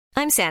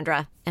I'm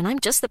Sandra, and I'm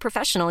just the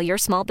professional your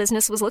small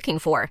business was looking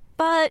for.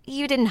 But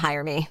you didn't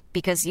hire me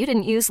because you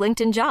didn't use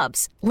LinkedIn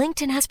Jobs.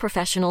 LinkedIn has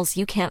professionals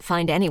you can't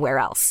find anywhere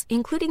else,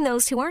 including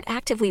those who aren't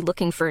actively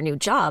looking for a new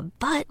job,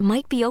 but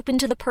might be open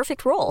to the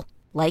perfect role,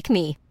 like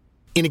me.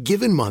 In a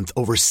given month,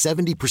 over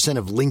 70%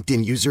 of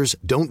LinkedIn users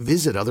don't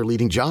visit other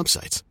leading job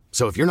sites.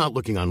 So if you're not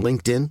looking on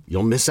LinkedIn,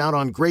 you'll miss out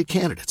on great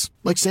candidates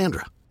like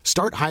Sandra.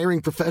 Start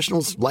hiring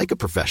professionals like a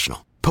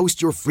professional.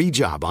 Post your free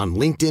job on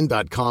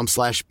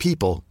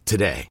linkedin.com/people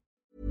today.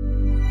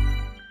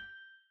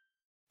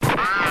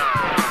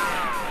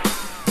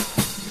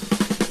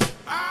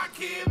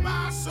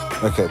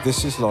 Okay,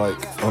 this is like,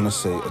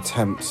 honestly,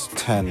 attempt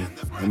 10.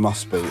 It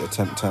must be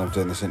attempt 10 of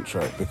doing this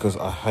intro because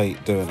I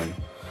hate doing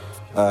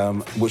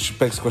them. Which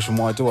begs the question,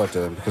 why do I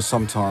do them? Because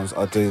sometimes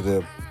I do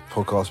the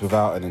podcast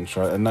without an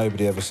intro and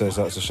nobody ever says,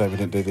 oh, it's a shame we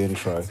didn't do the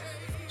intro.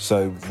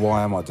 So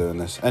why am I doing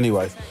this?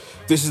 Anyway,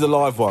 this is the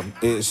live one.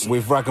 It's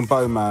with Rag and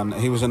Bone Man.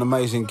 He was an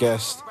amazing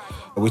guest.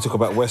 We talk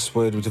about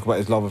Westwood, we talk about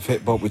his love of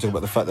hip-hop, we talk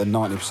about the fact that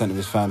 90% of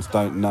his fans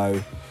don't know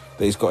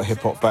that he's got a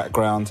hip-hop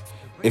background.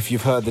 If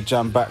you've heard the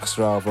Jam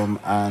Baxter album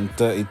and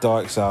Dirty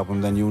Dykes album,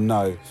 then you'll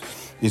know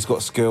he's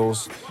got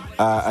skills.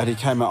 And he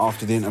came out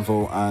after the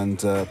interval and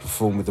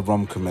performed with the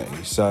ROM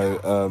committee.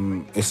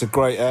 So it's a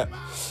great ep.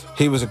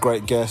 He was a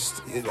great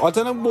guest. I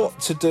don't know what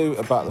to do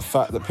about the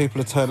fact that people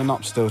are turning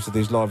up still to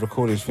these live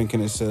recordings thinking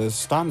it's a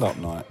stand-up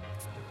night.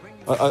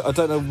 I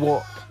don't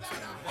know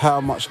how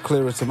much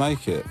clearer to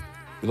make it.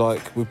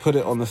 Like, we put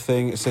it on the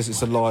thing, it says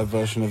it's a live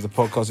version of the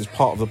podcast, it's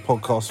part of the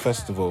podcast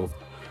festival.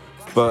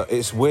 But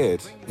it's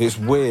weird. It's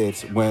weird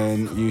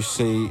when you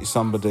see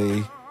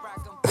somebody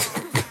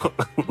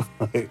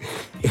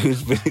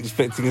who's been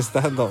expecting a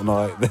stand-up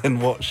night then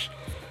watch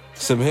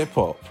some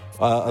hip-hop.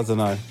 I don't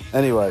know.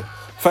 Anyway,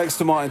 thanks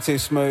to Martin Too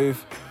Smooth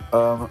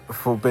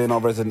for being our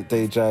resident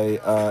DJ.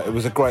 It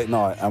was a great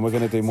night and we're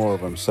going to do more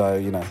of them. So,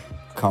 you know,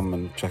 come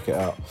and check it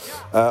out.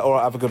 All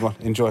right, have a good one.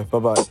 Enjoy.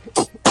 Bye-bye.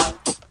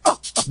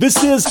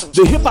 This is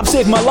the Hip Hop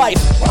Saved My Life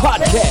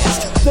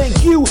podcast.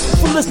 Thank you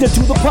for listening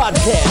to the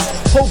podcast.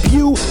 Hope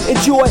you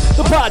enjoy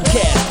the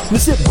podcast. Now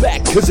sit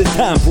back, because it's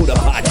time for the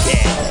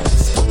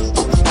podcast.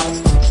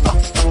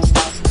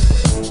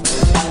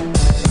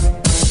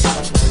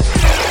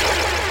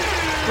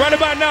 Right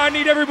about now, I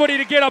need everybody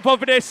to get up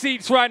off of their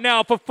seats right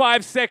now for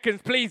 5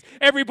 seconds. Please,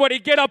 everybody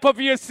get up off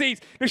of your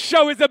seats. The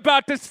show is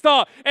about to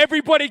start.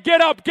 Everybody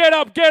get up, get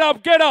up, get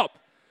up, get up.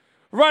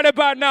 Right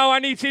about now, I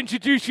need to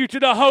introduce you to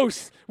the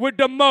host with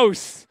the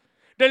most,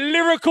 the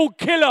lyrical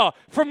killer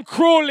from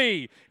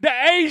Crawley, the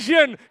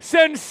Asian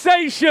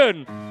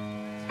sensation.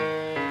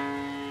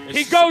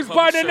 He goes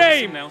by the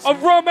name of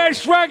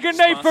Romesh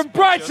Ranganathan from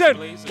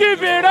Brighton.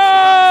 Give it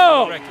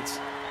up!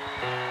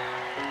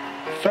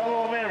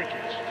 Fellow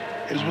Americans,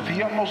 it is with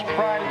the utmost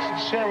pride and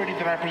sincerity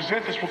that I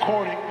present this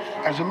recording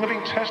as a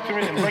living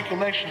testament and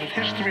recollection of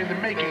history in the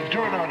making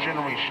during our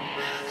generation.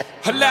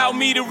 Allow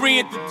me to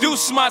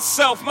reintroduce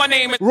myself. My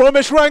name is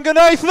Romesh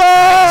Ranganathan!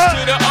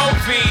 To the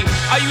OV.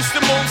 I used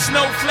to move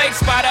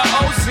snowflakes by the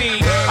OZ.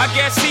 I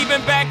guess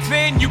even back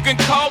then you can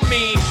call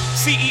me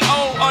CEO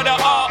of the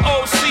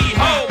ROC.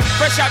 Ho,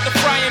 fresh out the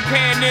frying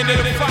pan into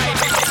the fight.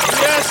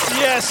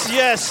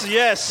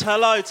 Yes.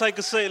 Hello, take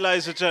a seat,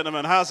 ladies and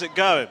gentlemen. How's it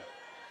going?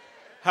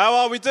 How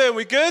are we doing?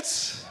 We good?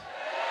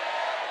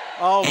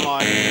 Oh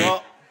my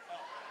God.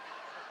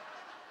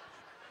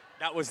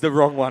 That was the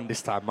wrong one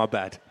this time, my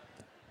bad.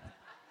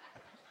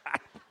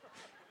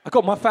 I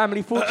got my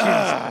family fortunes.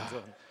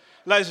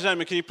 Ladies and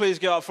gentlemen, can you please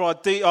get up for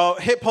our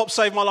Hip Hop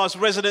Saved My Life's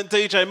resident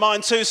DJ,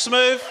 Martin Too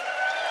Smooth.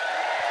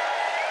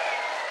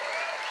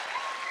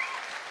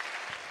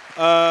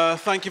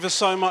 Thank you for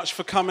so much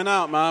for coming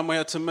out, man. We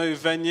had to move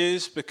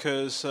venues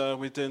because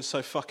we're doing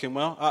so fucking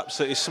well.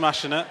 Absolutely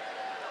smashing it.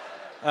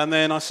 And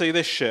then I see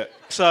this shit.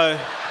 So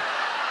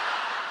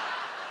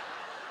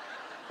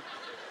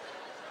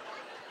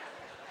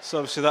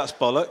obviously that's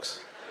bollocks.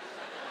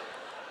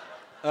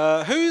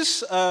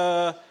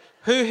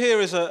 Who here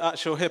is an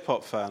actual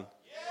hip-hop fan?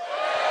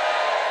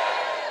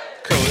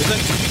 Cool, is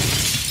it?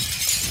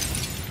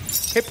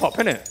 Hip-hop,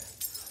 innit?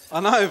 I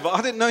know, but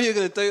I didn't know you were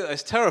going to do that.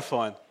 It's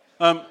terrifying.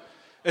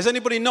 Is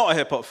anybody not a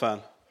hip-hop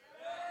fan?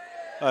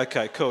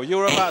 Okay, cool. You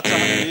are about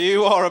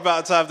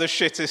to have the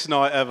shittest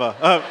night ever.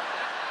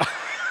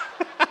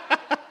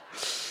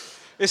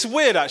 It's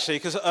weird, actually,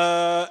 because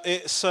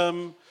it's...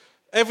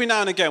 every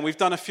now and again, we've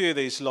done a few of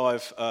these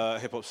live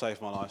Hip Hop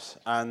Saved My Life,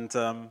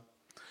 and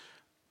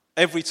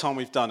every time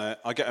we've done it,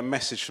 I get a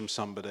message from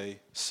somebody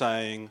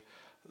saying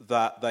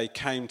that they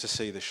came to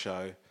see the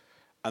show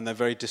and they're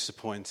very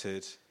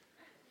disappointed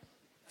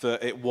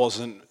that it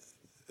wasn't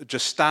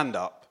just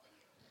stand-up.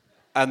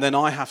 And then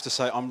I have to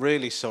say, I'm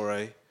really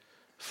sorry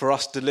for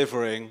us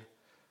delivering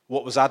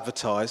what was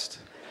advertised.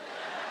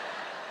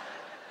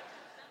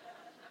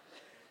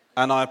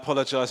 And I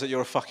apologise that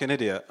you're a fucking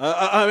idiot.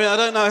 I mean, I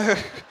don't know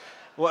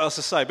what else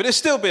to say, but it'll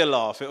still be a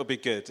laugh. It'll be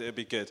good. It'll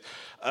be good.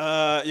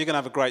 You're going to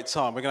have a great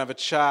time. We're going to have a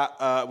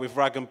chat with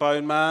Rag and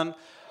Bone Man.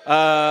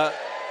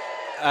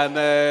 And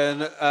then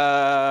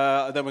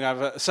so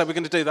we're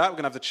going to do that. We're going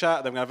to have the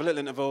chat. Then we're going to have a little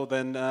interval.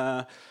 Then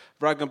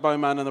Rag and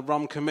Bowman and the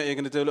Rum Committee are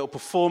going to do a little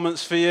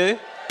performance for you.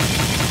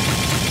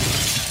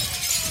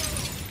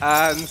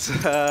 And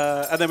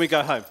then we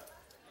go home.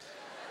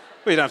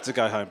 Well, you don't have to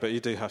go home, but you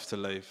do have to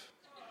leave.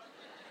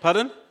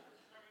 Pardon?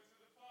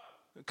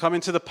 Come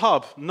into the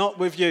pub. Not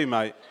with you,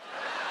 mate.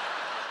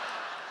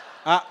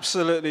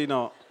 Absolutely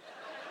not.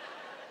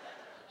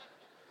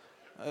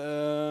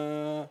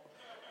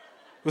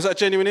 Was that a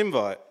genuine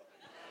invite?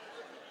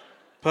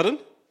 Pardon?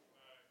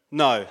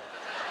 No.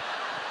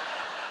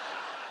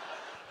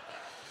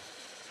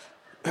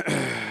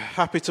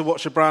 Happy to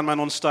watch a brown man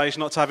on stage,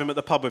 not to have him at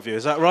the pub with you.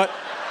 Is that right?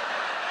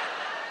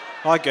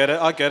 I get it.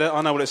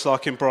 I know what it's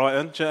like in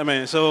Brighton. Do you know what I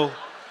mean? It's all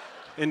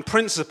in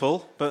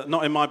principle, but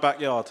not in my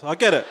backyard. I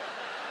get it.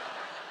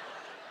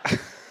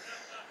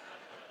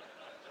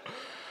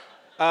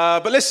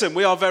 But listen,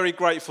 we are very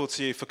grateful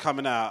to you for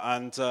coming out,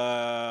 and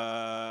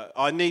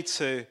I need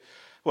to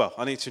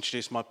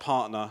introduce my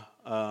partner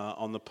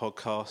on the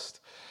podcast.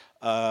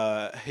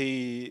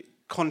 He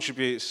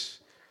contributes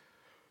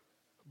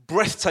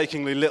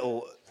breathtakingly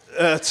little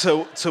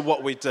to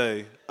what we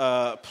do.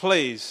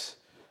 Please,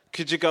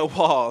 could you go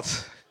wild,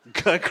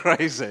 go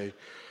crazy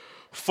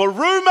for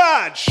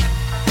Rumaj?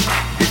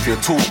 If you're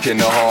talking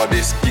the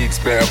hardest, gigs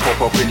better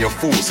pop up in your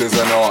thoughts as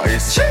an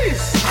artist.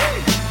 Jeez.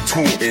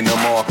 Talk in the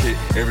market,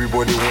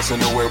 everybody wants to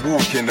know where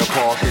walk in the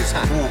park is.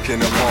 Walk in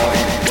the party.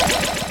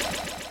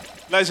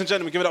 Ladies and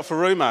gentlemen, give it up for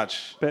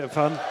Rumaj. Bit of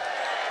fun.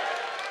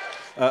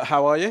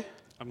 How are you?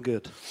 I'm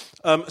good.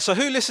 So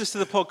who listens to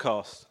the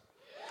podcast?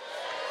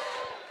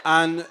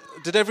 And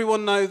did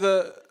everyone know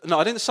that... No,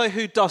 I didn't say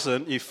who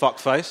doesn't, you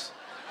fuckface.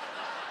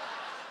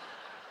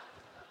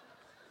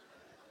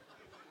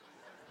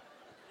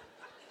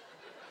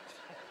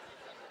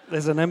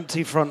 There's an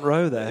empty front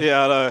row there.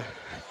 Yeah, I know.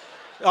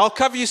 I'll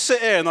cover you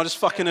sit here and I'll just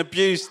fucking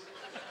abuse...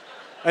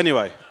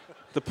 Anyway,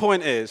 the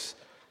point is,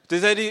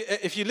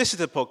 if you listen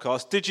to the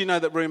podcast, did you know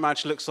that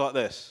Rumaj looks like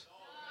this?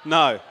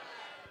 No.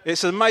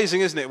 It's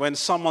amazing, isn't it, when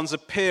someone's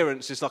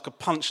appearance is like a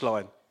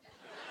punchline.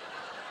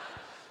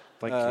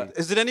 Thank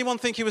you. Did anyone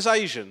think he was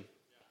Asian?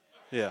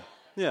 Yeah.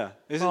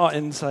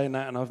 Martin saying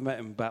that, and I've met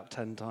him about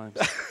 10 times.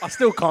 I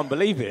still can't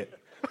believe it.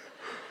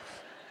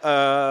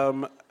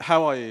 How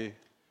are you?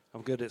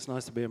 I'm good. It's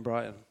nice to be in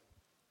Brighton.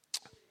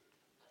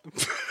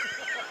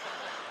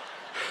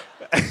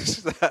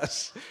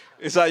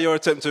 Is that your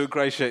attempt to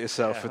ingratiate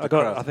yourself with the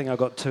crowd? I think I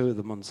got 2 of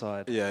them on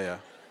side. Yeah.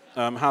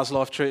 How's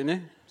life treating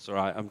you? It's all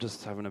right. I'm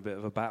just having a bit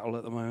of a battle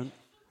at the moment.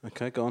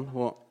 Okay, go on.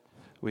 What?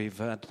 We've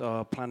had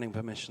our planning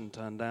permission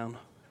turned down.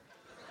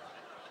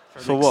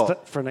 For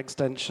what? For an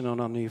extension on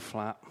our new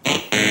flat.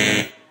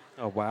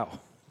 Oh, wow.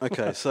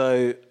 Okay,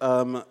 so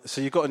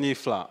you've got a new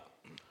flat.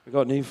 We've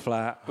got a new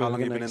flat. How long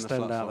have you been in the flat?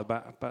 Extend out for? the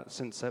back about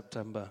since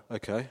September.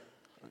 Okay.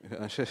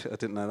 I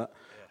didn't know that.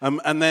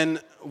 And then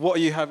what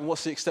are you having?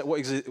 What's the extent? What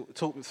is it?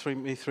 Talk me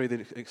through the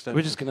extension.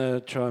 We're just going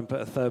to try and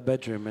put a 3rd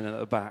bedroom in at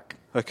the back.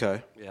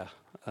 Okay. Yeah,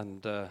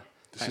 and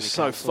this is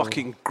so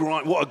fucking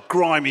what a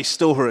grimy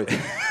story.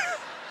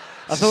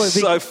 I thought it'd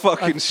be so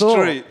fucking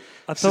street.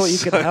 I thought you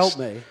could help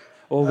me,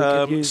 or we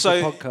could use the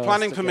podcast.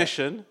 Planning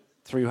permission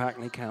through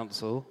Hackney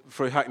Council.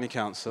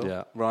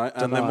 Yeah. Right.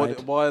 And then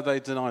why are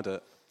they denied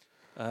it?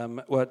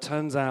 Well, it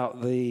turns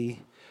out the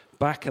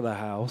back of the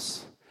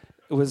house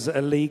was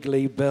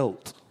illegally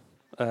built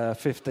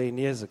 15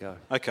 years ago.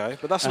 Okay,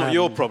 but that's not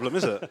your problem,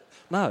 is it?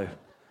 No,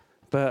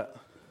 but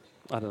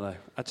I don't know.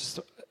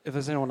 If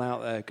there's anyone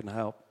out there who can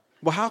help.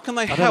 Well, how can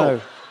they help? Don't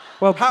know.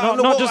 Well,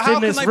 not just in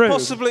this room.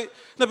 Possibly,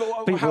 no,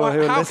 but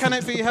how can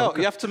it be help?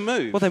 You have to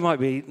move. Well, they might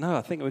be. No,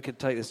 I think we could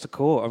take this to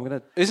court. I'm going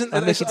to. Is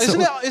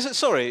it?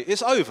 Sorry,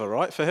 it's over,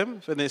 right, for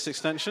him for this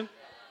extension?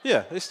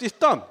 Yeah, it's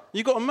done.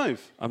 You got to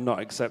move. I'm not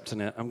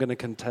accepting it. I'm going to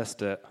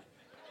contest it.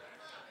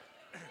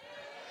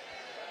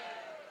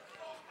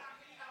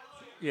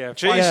 Yeah.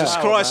 Jesus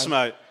Christ,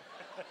 mate.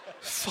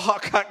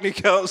 Fuck Hackney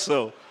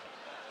Council.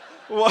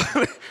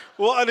 What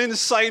an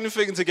insane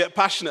thing to get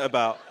passionate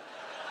about.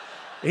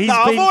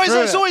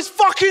 It's always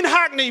fucking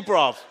Hackney,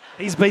 bruv.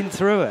 He's been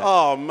through it.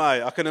 Oh,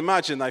 mate, I can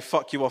imagine they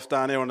fuck you off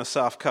down here on the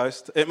south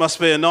coast. It must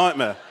be a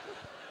nightmare.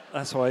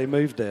 That's why he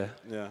moved here.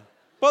 Yeah.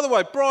 By the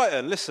way,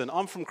 Brighton, listen,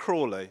 I'm from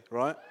Crawley,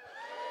 right?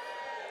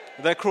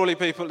 They're Crawley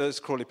people. There's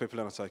Crawley people,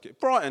 and I take it.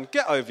 Brighton,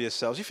 get over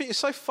yourselves. You think you're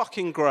so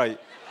fucking great.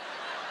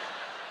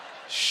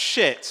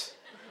 Shit.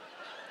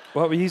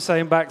 What were you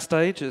saying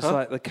backstage? It's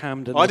like the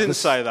Camden. I didn't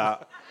say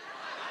that.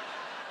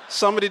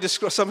 Somebody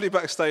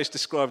backstage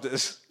described it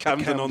as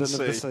Camden on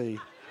Sea.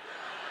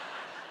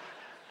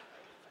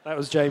 That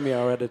was Jamie,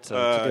 our editor.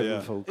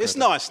 It's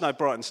nice. No,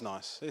 Brighton's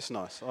nice. It's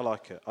nice. I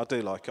like it. I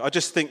do like it. I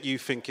just think you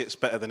think it's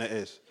better than it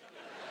is.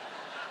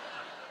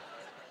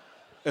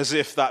 As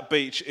if that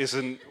beach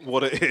isn't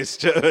what it is.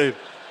 Do you know what I mean?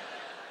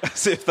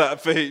 As if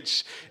that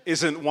beach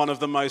isn't one of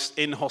the most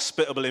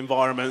inhospitable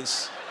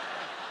environments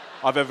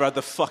I've ever had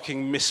the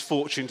fucking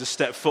misfortune to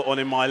step foot on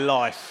in my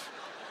life.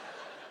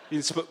 You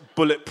need to put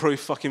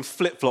bulletproof fucking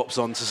flip-flops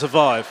on to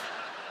survive.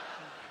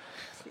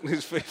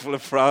 These people are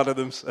proud of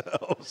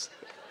themselves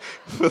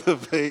for the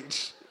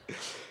beach.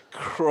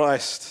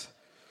 Christ.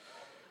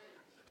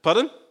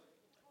 Pardon?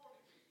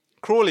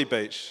 Crawley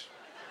Beach.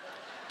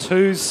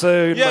 Too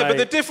soon, Yeah, mate. but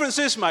the difference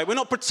is, mate, we're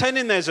not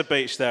pretending there's a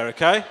beach there,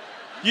 okay?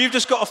 You've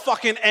just got a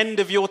fucking end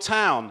of your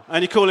town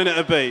and you're calling it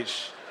a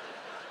beach.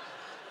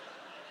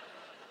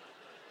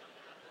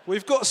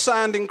 We've got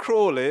sand in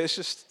Crawley. It's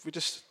just, we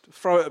just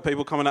throw it at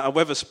people coming out of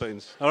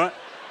Wetherspoons, all right?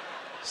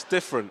 It's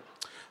different.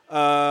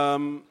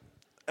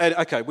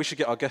 Okay, we should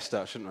get our guest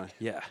out, shouldn't we?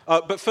 Yeah.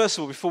 But first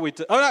of all, before we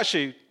do... Oh,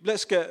 actually,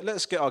 let's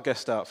get our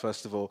guest out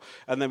first of all,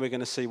 and then we're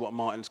going to see what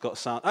Martin's got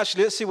sound...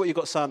 Actually, let's see what you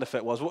got sound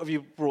effect-wise. What have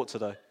you brought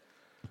today?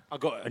 I've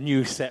got a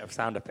new set of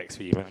sound effects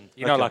for you, man.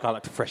 You know, like I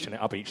like to freshen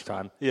it up each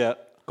time. Yeah.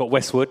 Got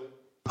Westwood.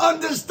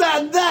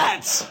 Understand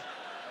that!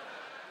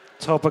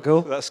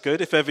 Topical. That's good.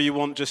 If ever you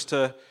want just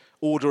to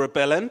order a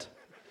bell end.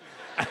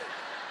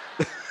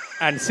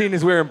 And seeing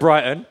as we're in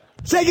Brighton...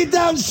 Take it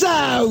down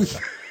south!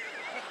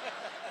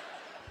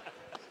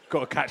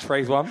 Got a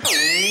catchphrase one.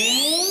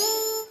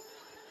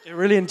 You're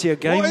really into your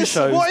game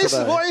shows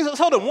today.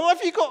 Hold on, what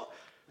have you got?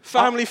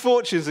 Family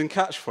fortunes and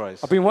catchphrase.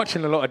 I've been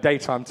watching a lot of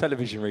daytime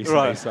television recently,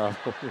 Right. so I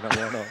thought,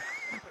 why not?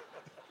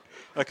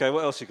 Okay,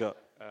 what else you got?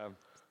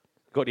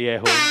 Got the air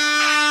horn.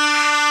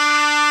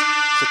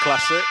 It's a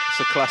classic. It's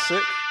a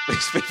classic.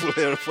 These people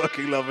here are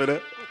fucking loving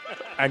it.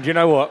 And you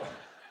know what?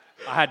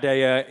 I had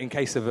a, in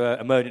case of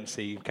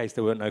emergency, in case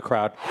there weren't no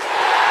crowd.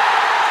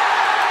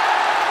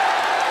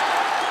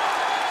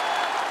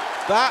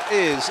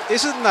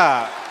 Isn't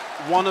that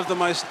one of the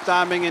most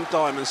damning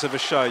indictments of a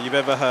show you've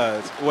ever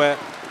heard, where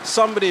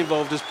somebody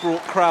involved has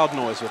brought crowd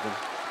noise with them?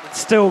 It's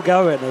still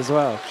going as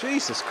well.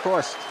 Jesus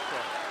Christ.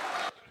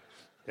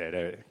 Yeah,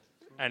 there it is.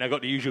 And I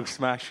got the usual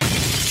smash.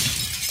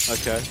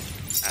 Okay.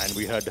 And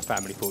we heard the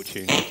family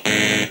fortune.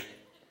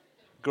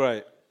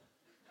 Great.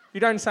 You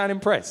don't sound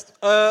impressed.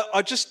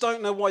 I just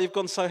don't know why you've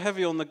gone so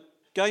heavy on the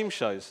game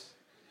shows.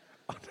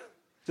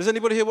 Does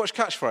anybody here watch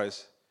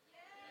Catchphrase?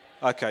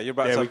 Okay, you're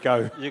about There to we go.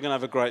 You're going to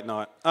have a great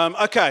night.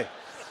 Okay.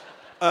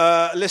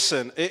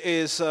 Listen, it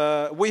is.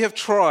 We have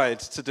tried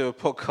to do a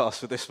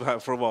podcast with this man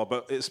for a while,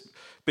 but it's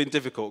been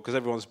difficult because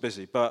everyone's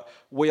busy. But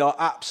we are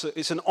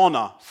it's an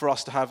honour for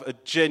us to have a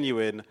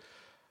genuine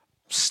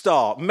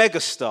star,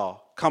 megastar,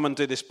 come and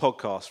do this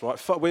podcast. Right?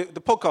 The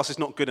podcast is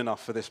not good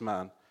enough for this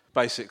man,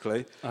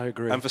 basically. I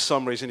agree. And for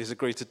some reason, he's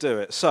agreed to do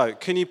it. So,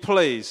 can you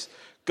please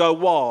go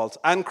wild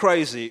and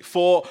crazy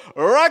for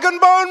Rag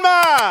and Bone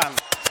Man?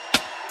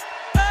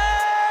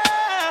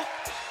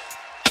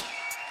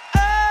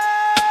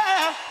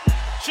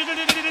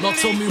 Now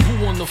tell me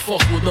who wanna fuck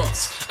with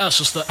us.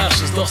 Ashes to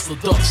ashes, dust to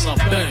dust. I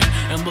bang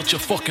and let your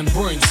fucking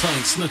brains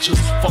hang. Snitches,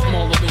 fuck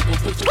all the people,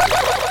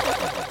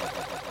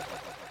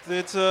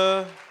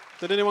 bitches.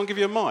 Did anyone give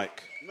you a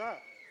mic? No.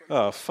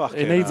 Oh, fuck it.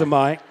 He needs a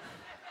mic.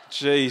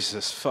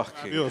 Jesus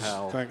fucking Yours,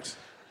 hell. thanks.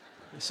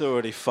 It's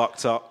already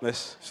fucked up,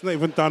 this. It's not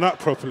even done up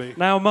properly.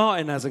 Now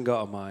Martin hasn't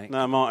got a mic.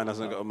 No, Martin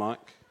hasn't got a mic.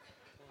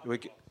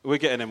 We're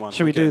getting him one.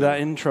 Should we do that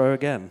intro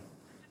again?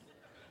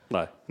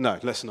 No. No,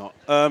 let's not.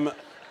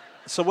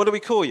 So what do we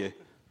call you?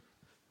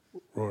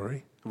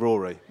 Rory.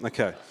 Rory.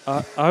 Okay.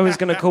 I was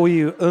going to call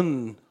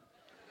you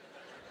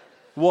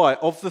Why?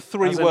 Of the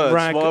three As in words,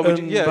 rag why would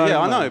you... and Yeah, bone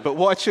I know, man. but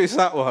why choose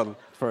that one?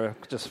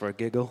 just for a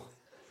giggle.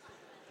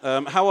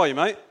 How are you,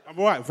 mate? I'm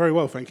all right, very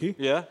well, thank you.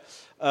 Yeah.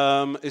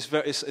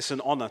 It's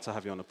an honour to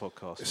have you on the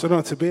podcast. It's an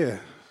honour to be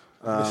here.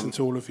 I listen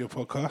to all of your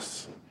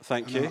podcasts.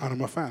 Thank and you. And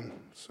I'm a fan.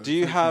 So Do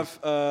you thank have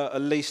a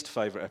least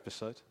favourite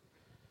episode?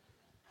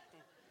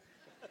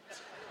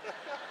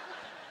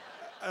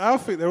 I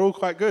think they're all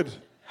quite good.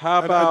 How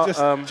And about...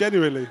 just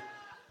genuinely.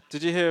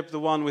 Did you hear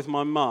the one with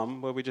my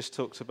mum where we just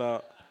talked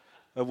about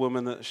a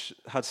woman that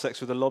had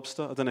sex with a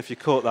lobster? I don't know if you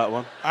caught that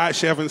one. I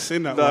actually haven't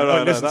seen that one. No, I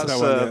haven't listened to that's,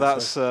 that one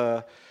yet,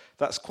 so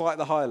that's quite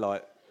the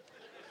highlight.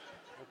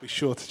 I'll be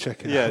sure to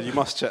check it Yeah, out. you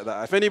must check that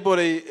out. If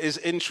anybody is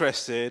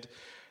interested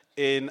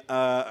in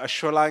a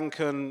Sri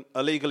Lankan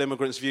illegal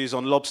immigrant's views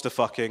on lobster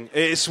fucking,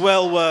 it's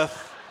well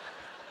worth...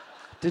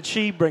 Did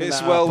she bring It's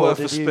that well up or worth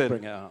a did you spin.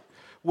 bring it up?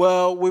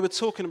 Well, we were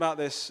talking about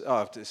this...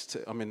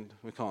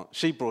 we can't.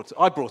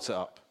 I brought it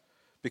up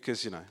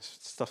because, it's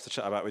stuff to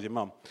chat about with your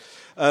mum.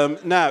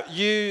 Now,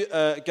 you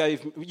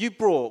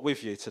brought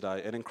with you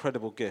today an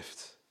incredible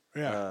gift.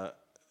 Yeah.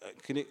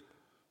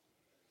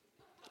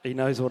 He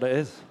knows what it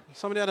is.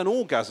 Somebody had an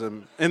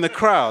orgasm in the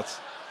crowd.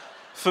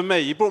 For me,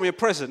 you brought me a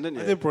present, didn't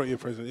you? I did bring you a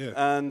present,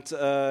 yeah. And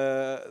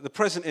the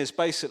present is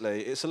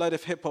basically, it's a load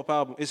of hip-hop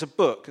album. It's a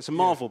book. It's a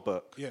Marvel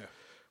book. Yeah.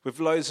 With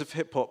loads of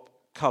hip-hop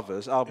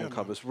covers, album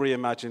covers,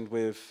 reimagined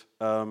with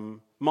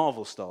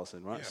Marvel stars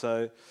in, right? Yeah.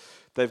 So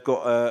they've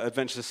got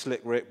Adventures of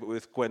Slick Rick, but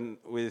with Gwen,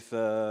 with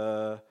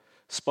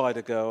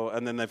Spider-Girl,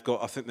 and then they've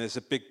got, I think there's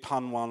a big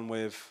pun one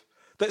with...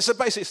 So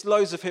basically, it's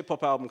loads of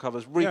hip-hop album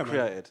covers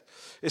recreated.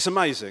 It's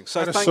amazing.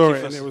 So I thank saw you it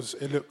for...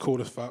 and it looked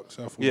cool as fuck,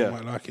 so I thought you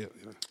might like it.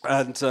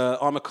 And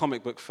I'm a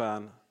comic book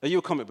fan. Are you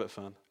a comic book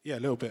fan? Yeah,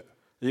 a little bit.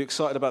 Are you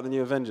excited about the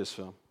new Avengers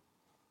film?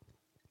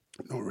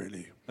 Not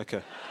really.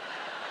 Okay.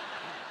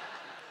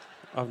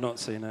 I've not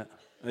seen it.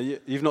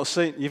 You've not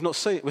seen.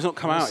 It's not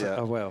come out yet.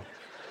 Oh well.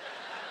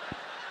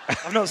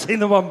 I've not seen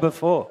the one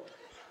before.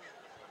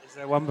 Is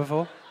there one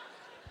before?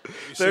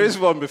 There is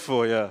one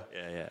before, yeah.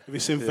 Yeah. Have you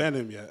seen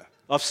Venom yet?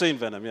 I've seen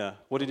Venom, yeah.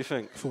 What did you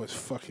think? I thought it's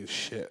fucking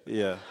shit.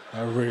 Yeah.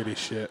 Really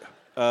shit.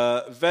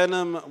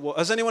 Venom.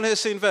 Has anyone here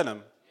seen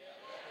Venom?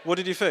 What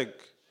did you think?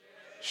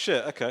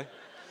 Shit. Okay.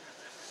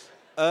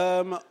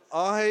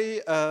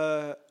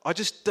 I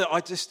just.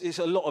 It's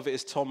a lot of it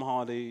is Tom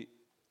Hardy.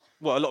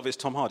 Well, a lot of it's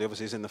Tom Hardy.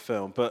 Obviously, he's in the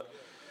film, but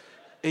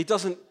he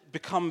doesn't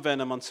become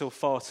Venom until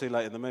far too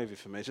late in the movie.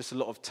 For me, it's just a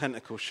lot of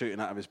tentacles shooting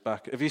out of his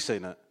back. Have you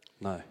seen it?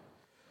 No.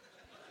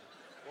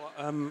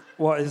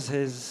 What is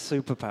his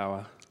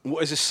superpower?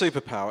 What is his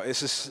superpower?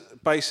 It's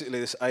basically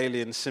this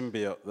alien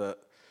symbiote that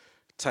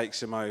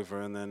takes him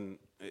over, and then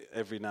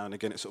every now and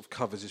again it sort of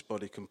covers his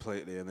body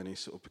completely, and then he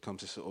sort of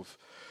becomes this sort of...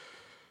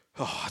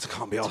 Oh, I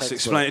can't be asked to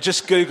explain it.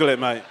 Just Google it,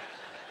 mate.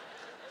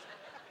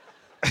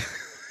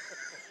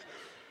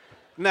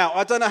 Now,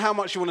 I don't know how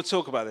much you want to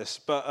talk about this,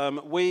 but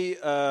don't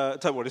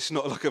worry, this is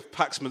not like a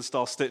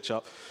Paxman-style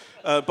stitch-up.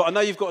 But I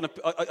know you've got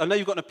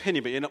an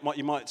opinion, but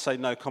you might say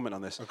no comment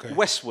on this. Okay.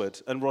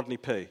 Westwood and Rodney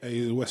P.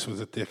 Hey,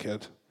 Westwood's a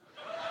dickhead.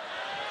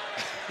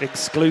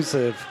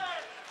 Exclusive.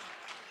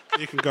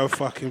 He can go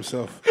fuck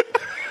himself.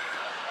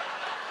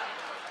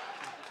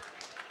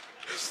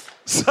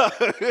 So,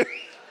 do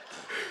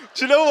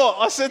you know what?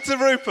 I said to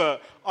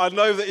Rupert, I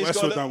know that he's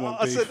Westwood got... don't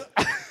want beef.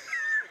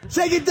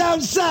 Take it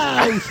down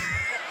south!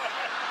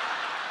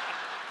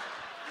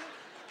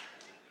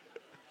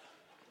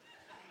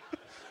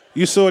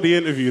 You saw the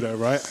interview though,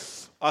 right?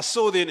 I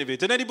saw the interview.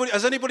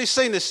 Has anybody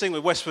seen this thing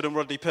with Westwood and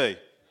Rodney P?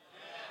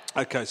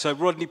 Okay, so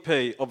Rodney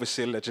P,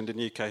 obviously a legend in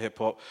UK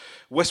hip-hop.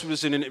 Westwood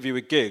was in an interview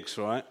with Giggs,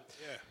 right?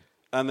 Yeah.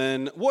 And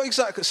then, what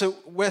exactly... So,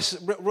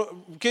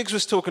 Giggs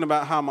was talking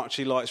about how much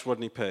he likes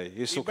Rodney P.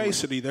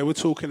 They were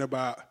talking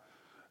about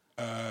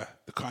the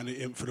kind of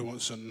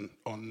influence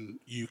on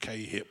UK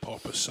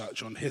hip-hop as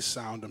such, on his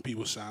sound and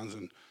people's sounds.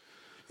 And,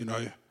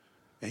 and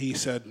he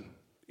said...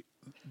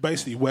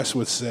 Basically,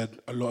 Westwood said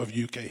a lot of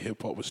UK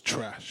hip-hop was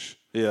trash.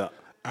 Yeah.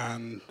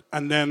 And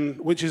then,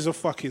 which is a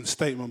fucking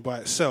statement by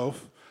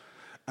itself,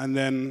 and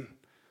then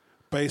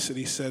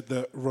basically said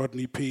that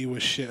Rodney P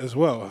was shit as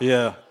well.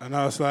 Yeah. And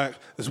I was like,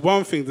 there's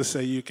one thing to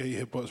say UK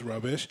hip-hop's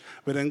rubbish,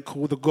 but then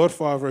call the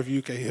godfather of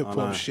UK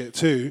hip-hop shit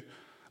too.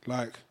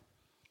 Like,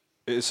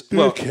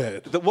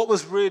 what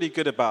was really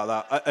good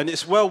about that, and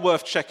it's well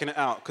worth checking it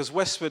out, because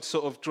Westwood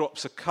sort of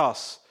drops a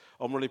cuss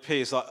on Rodney P.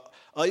 He's like,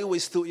 I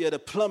always thought he had a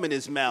plum in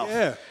his mouth.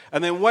 Yeah.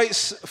 And then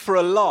waits for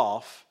a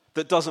laugh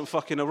that doesn't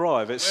fucking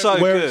arrive. It's so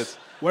good.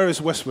 Where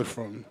is Westwood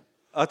from?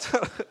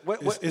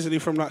 Isn't he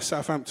from like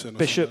Southampton?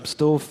 Bishop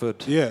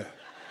Stortford. Yeah.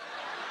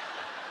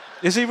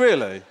 Is he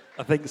really?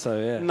 I think so,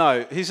 yeah.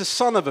 No, he's a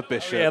son of a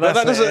bishop.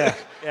 Yeah,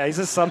 yeah, he's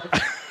a son.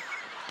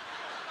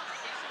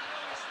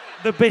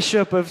 The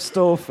Bishop of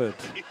Stortford.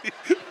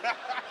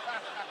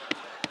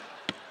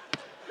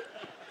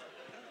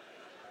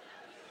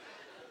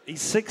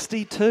 He's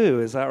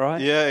 62, is that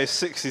right? Yeah, he's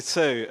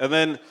 62.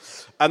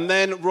 And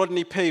then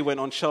Rodney P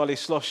went on Charlie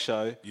Sloth's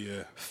show.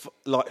 Yeah.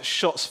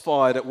 Shots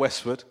fired at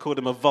Westwood, called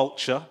him a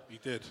vulture. He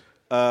did.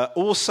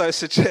 Also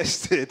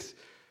suggested...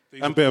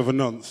 He's a bit of a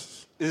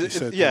nonce. This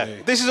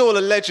is all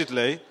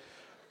allegedly.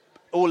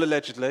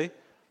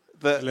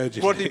 That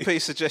Rodney P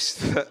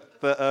suggested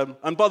that...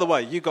 and by the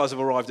way, you guys have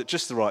arrived at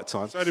just the right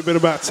time. It's only been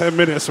about 10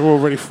 minutes, we're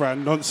already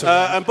fran nonsense.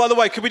 And by the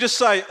way, could we just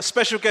say, a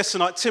special guest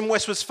tonight, Tim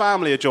Westwood's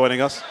family are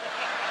joining us.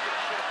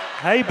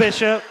 Hey,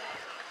 Bishop.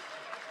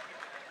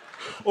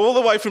 All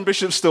the way from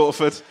Bishop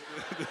Stortford.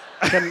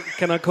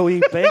 Can I call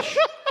you Bish?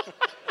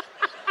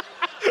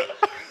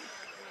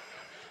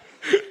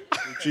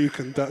 The Duke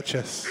and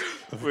Duchess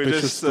of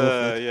Bishop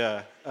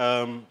Stortford.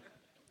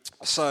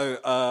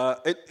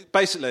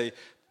 Basically,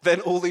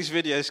 then all these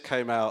videos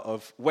came out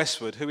of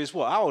Westwood, who is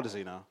what? How old is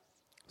he now?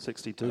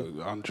 62.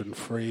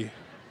 103.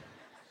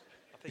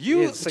 Do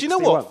you know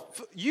what?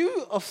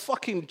 You are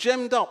fucking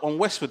gemmed up on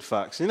Westwood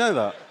facts. You know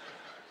that?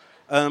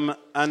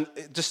 And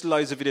just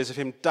loads of videos of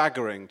him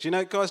daggering. Do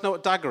you guys know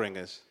what daggering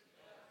is?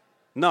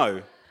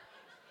 No.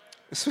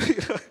 Do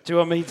you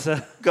want me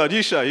to... God,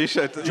 you show.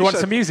 Do you want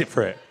some music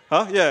for it?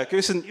 Huh? Yeah, give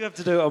us some... You have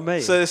to do it on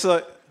me. So it's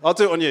like, I'll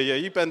do it on you, yeah,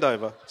 you bend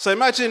over. So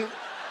imagine...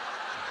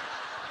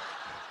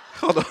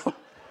 Hold on.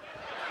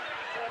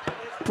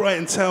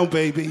 Brighton Town,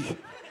 baby.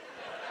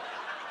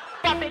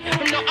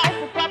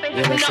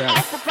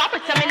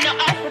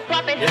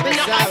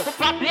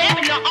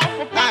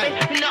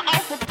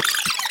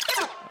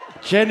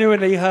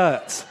 Genuinely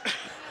hurts.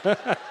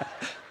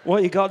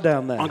 What you got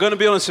down there? I'm going to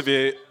be honest with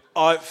you.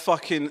 I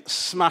fucking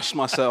smashed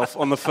myself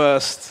on the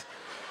first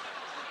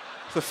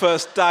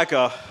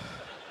dagger.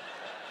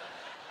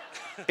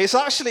 It's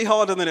actually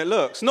harder than it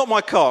looks. Not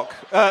my cock.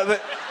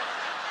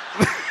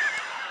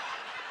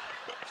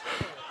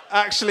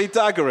 Actually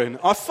daggering.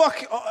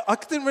 I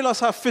didn't realise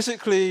how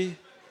physically...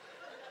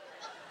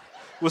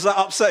 Was that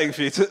upsetting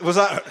for you? Was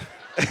that...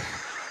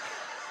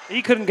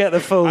 He couldn't get the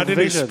full I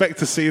didn't vision. expect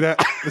to see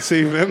that this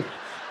evening.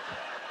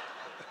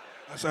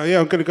 So yeah,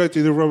 I'm going to go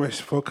do the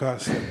Rubbish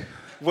podcast.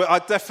 Well, I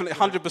definitely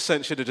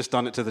 100% should have just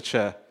done it to the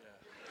chair.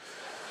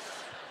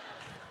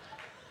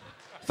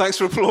 Thanks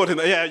for applauding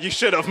that. Yeah, you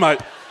should have, mate.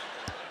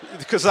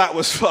 Because that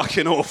was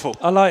fucking awful.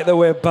 I like that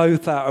we're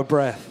both out of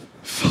breath.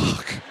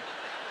 Fuck.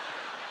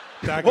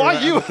 Why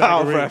are you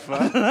out of breath,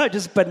 man? No,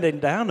 just bending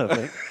down, I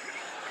think.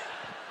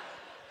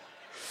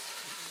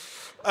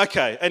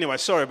 Okay, anyway,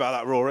 sorry about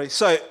that, Rory.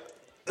 So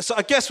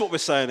I guess what we're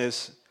saying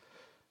is,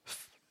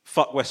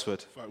 fuck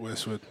Westwood. Fuck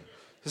Westwood.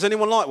 Does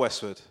anyone like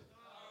Westwood?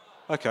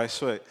 Okay,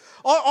 sweet.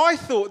 I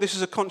thought this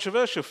was a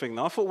controversial thing,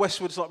 though. I thought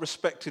Westwood's like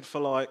respected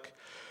for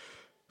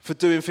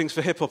doing things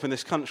for hip-hop in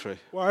this country.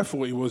 Well, I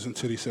thought he was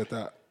until he said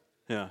that.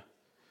 Yeah.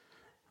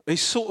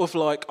 He's sort of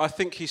like, I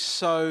think he's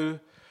so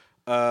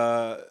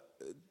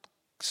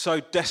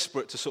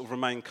desperate to sort of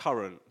remain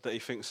current that he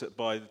thinks that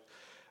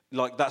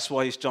that's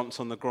why he's jumped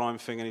on the grime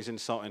thing and he's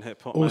insulting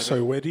hip-hop. Also,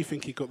 maybe. where do you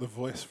think he got the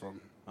voice from?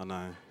 I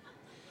know.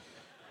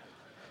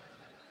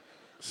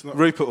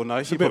 Rupert will know.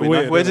 It's a bit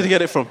weird. Where did he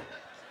get it from?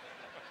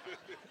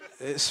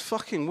 It's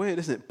fucking weird,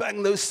 isn't it?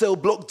 Bang those cell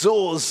block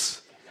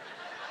doors.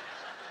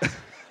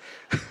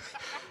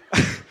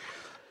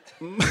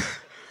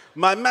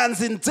 My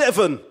man's in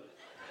Devon.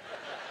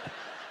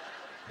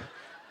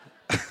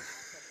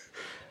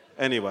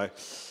 Anyway,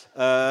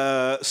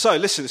 so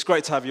listen, it's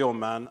great to have you on,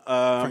 man.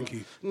 Thank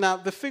you. Now,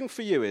 the thing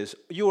for you is,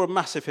 you're a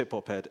massive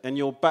hip-hop head, and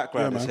your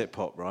background is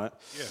hip-hop, right?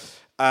 Yeah.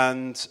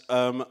 And,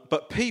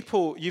 but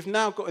people, you've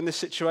now got in this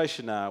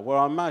situation now where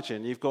I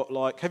imagine you've got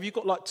have you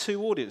got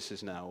two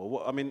audiences now? Or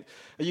what? I mean,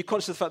 are you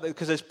conscious of the fact that,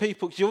 because there's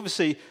people, you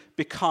obviously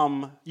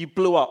you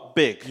blew up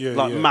big,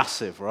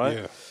 massive, right?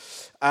 Yeah.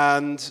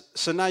 And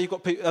so now you've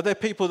got people, are there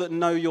people that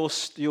know your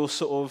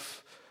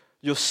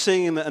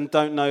singing and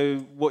don't know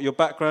what your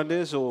background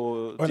is?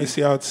 Or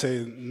honestly, I would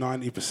say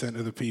 90%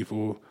 of the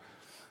people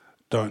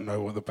don't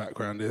know what the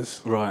background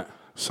is. Right.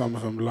 Some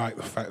of them like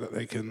the fact that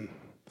they can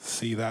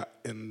see that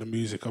in the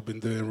music I've been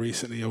doing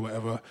recently or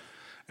whatever.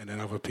 And then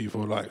other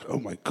people are like, oh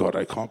my God,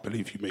 I can't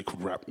believe you make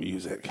rap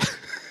music.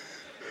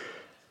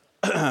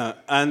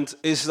 And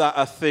is that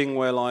a thing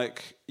where,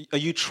 are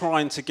you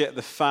trying to get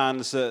the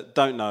fans that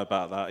don't know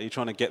about that? Are you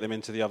trying to get them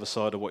into the other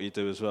side of what you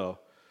do as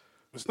well?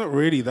 It's not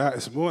really that.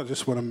 It's more I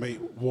just want to make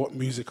what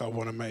music I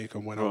want to make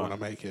and when I want to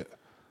make it.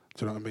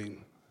 Do you know what I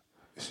mean?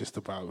 It's just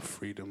about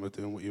freedom of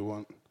doing what you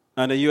want.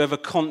 And are you ever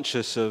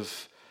conscious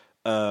of...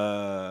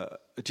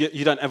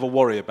 you don't ever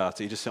worry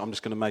about it? You just say, I'm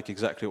just going to make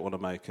exactly what I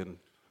want to make? And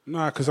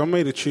No, because I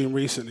made a tune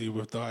recently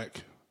with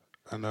Dyke,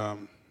 and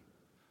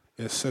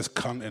it says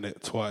cunt in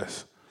it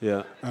twice.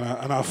 Yeah.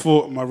 And I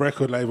thought my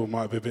record label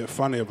might be a bit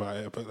funny about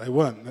it, but they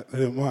weren't. They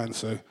didn't mind.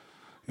 So,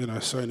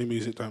 Sony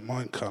Music don't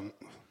mind cunt.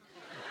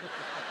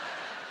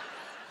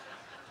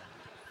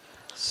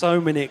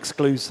 So many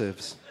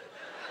exclusives.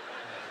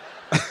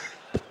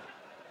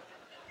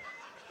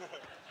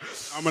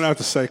 I'm allowed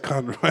to say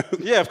cunt, right?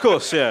 Yeah, of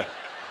course, yeah.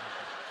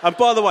 And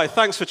by the way,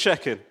 thanks for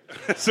checking.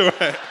 It's all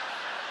right.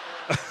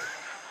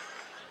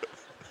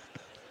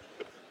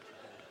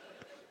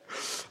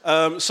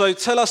 So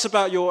tell us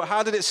about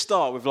how did it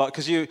start with,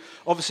 because you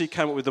obviously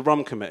came up with the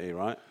Rum Committee,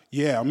 right?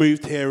 Yeah, I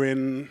moved here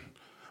in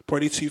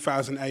probably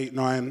 2008,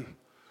 2009,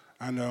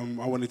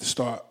 and I wanted to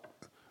start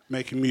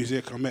making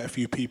music. I met a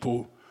few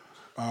people,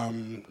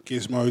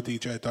 Gizmo,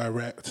 DJ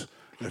Direct,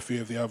 and a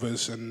few of the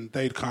others, and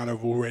they'd kind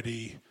of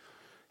already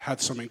had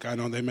something going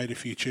on. They made a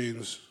few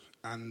tunes,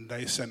 and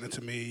they sent it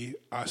to me.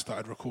 I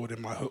started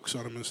recording my hooks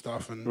on them and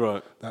stuff,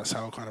 and that's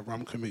how kind of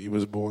Rum Committee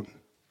was born.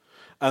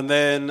 And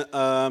then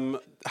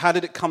how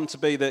did it come to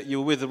be that you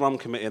were with the Rum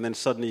Committee and then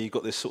suddenly you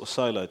got this sort of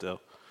solo deal?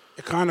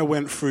 It kind of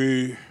went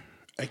through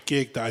a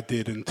gig that I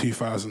did in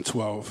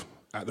 2012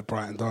 at the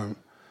Brighton Dome.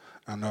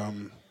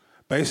 And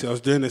basically I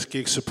was doing this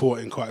gig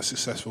supporting quite a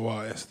successful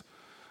artist.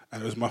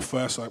 And it was my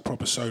first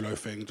proper solo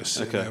thing, just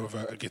sitting there with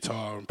a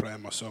guitar and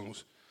playing my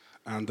songs.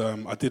 And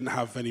I didn't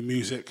have any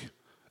music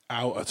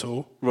out at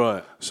all.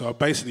 Right. So I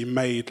basically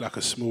made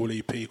a small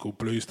EP called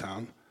Blues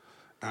Town.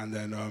 And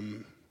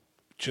then...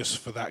 just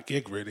for that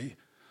gig, really,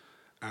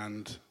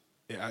 and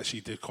it actually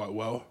did quite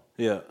well.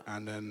 Yeah.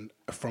 And then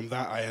from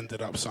that, I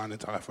ended up signing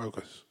to High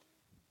Focus.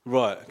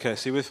 Right. Okay.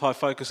 So with High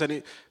Focus,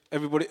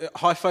 everybody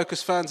High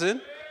Focus fans in?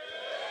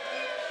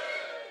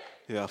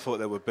 Yeah, I thought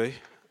there would be.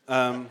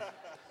 And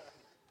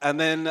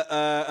then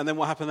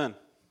what happened then?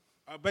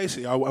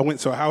 Basically, I went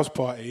to a house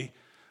party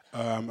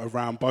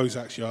around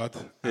Bozak's yard,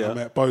 and I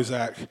met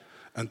Bozak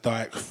and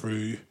Dyke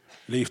through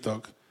Leaf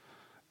Dog,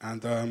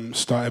 and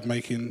started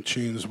making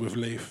tunes with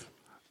Leaf.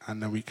 And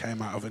then we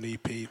came out of an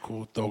EP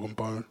called Dog and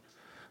Bone.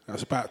 That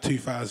was about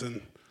 2000.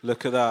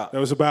 Look at that.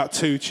 There was about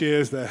 2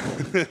 cheers there.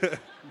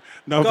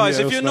 Guys,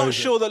 if you're not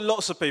sure that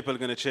lots of people are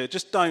going to cheer,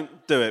 just don't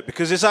do it,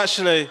 because it's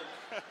actually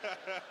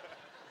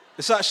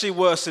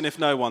worse than if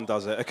no one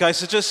does it, okay?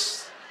 So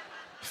just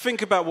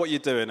think about what you're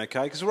doing,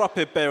 okay? Because we're up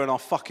here bearing our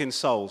fucking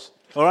souls,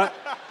 all right?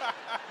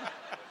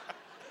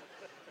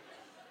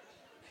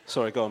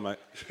 Sorry, go on, mate.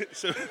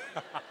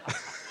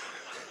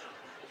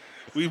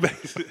 We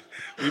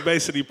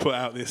basically put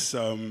out this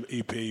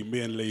EP,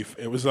 me and Leaf.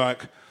 It was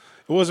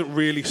it wasn't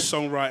really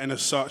songwriting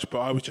as such, but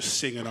I was just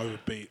singing over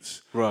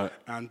beats. Right.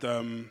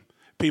 And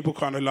people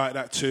kind of liked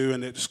that too,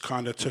 and it just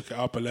kind of took it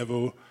up a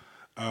level,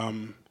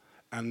 and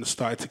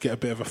started to get a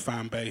bit of a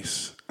fan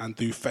base and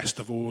do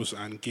festivals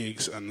and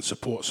gigs and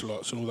support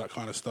slots and all that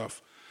kind of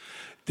stuff.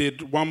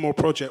 Did one more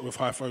project with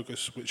High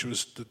Focus, which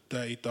was the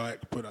day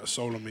Dyke put out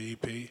Soul on Me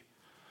EP.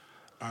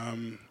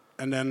 And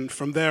then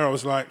from there, I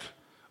was like,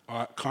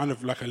 kind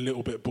of like a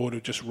little bit bored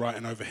of just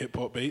writing over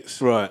hip-hop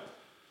beats. Right.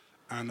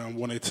 And I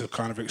wanted to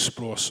kind of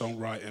explore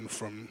songwriting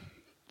from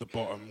the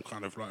bottom,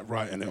 kind of like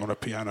writing it on a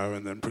piano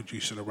and then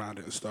producing around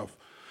it and stuff.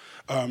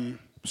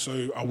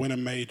 So I went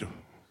and made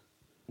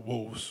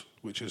Wolves,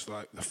 which is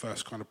like the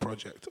first kind of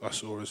project I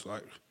saw as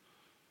like,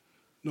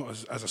 not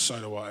as a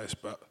solo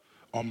artist, but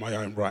on my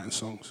own writing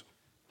songs.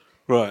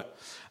 Right.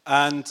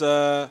 And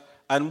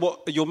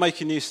what you're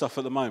making new stuff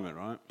at the moment,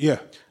 right? Yeah.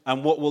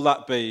 And what will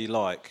that be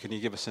like? Can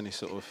you give us any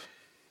sort of...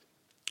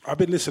 I've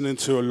been listening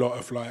to a lot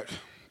of like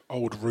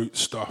old Root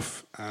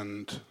stuff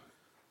and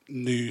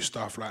new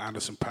stuff like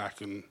Anderson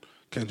 .Paak and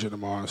Kendrick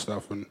Lamar and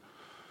stuff, and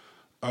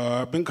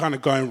I've been kind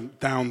of going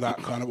down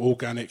that kind of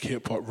organic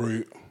hip hop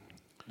route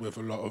with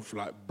a lot of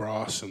like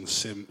brass and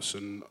synths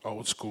and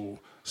old school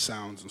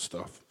sounds and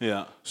stuff.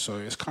 Yeah. So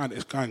it's kind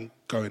of going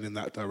in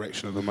that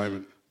direction at the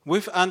moment.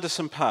 With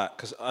Anderson .Paak,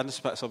 because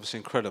Anderson .Paak's obviously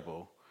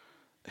incredible,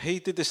 he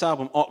did this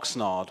album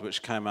Oxnard,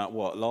 which came out,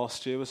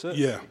 last year, was it?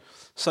 Yeah.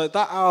 So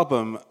that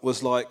album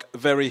was like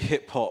very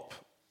hip-hop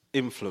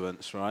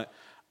influence, right?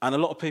 And a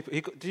lot of people...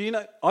 do you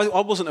know... I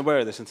wasn't aware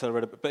of this until I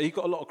read it, but he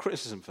got a lot of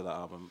criticism for that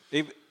album.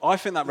 I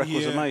think that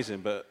record's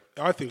amazing, but...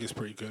 I think it's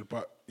pretty good,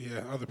 but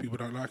yeah, other people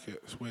don't like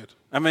it. It's weird.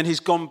 And then he's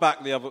gone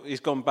back now. Have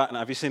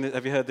you seen it?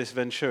 Have you heard this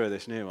Ventura,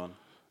 this new one?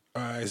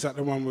 Is that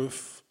the one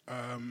with...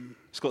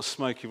 it's got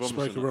Smokey Robinson.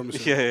 Smokey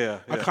Robinson.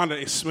 Yeah.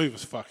 It's smooth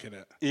as fuck,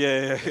 innit?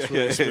 Yeah,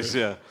 it is,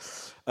 yeah.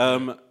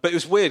 But it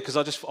was weird because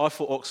I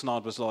thought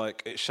Oxnard was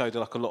like, it showed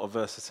like a lot of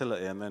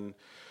versatility, and then,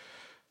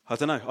 I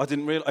don't know, I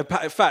didn't realise.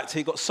 In fact,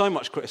 he got so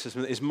much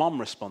criticism that his mum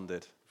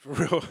responded. For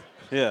real?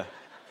 Yeah.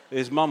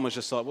 His mum was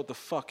just like, what the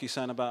fuck are you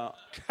saying about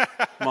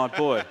my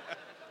boy?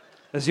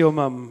 Has your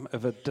mum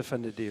ever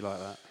defended you like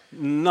that?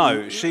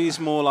 No, she's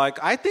more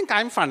like, I think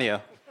I'm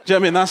funnier. Do you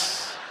know what I mean?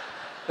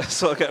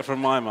 That's what I get from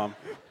my mum.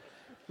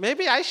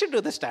 Maybe I should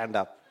do the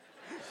stand-up.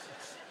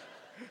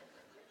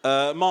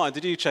 Martin,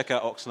 did you check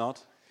out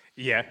Oxnard?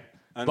 Yeah,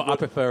 but I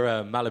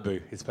prefer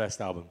Malibu, his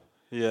first album.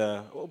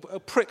 Yeah,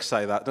 pricks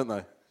say that, don't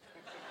they?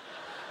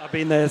 I've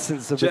been there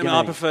since the beginning.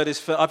 I preferred his.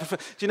 Do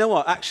you know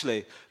what?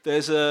 Actually,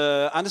 there's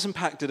Anderson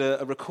 .Paak did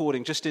a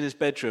recording just in his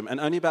bedroom,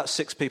 and only about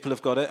 6 people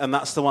have got it, and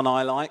that's the one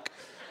I like.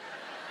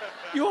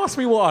 You asked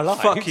me what I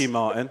like. Fuck you,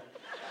 Martin.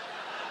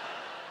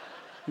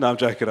 No, I'm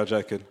joking.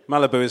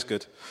 Malibu is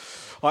good.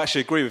 I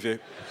actually agree with you.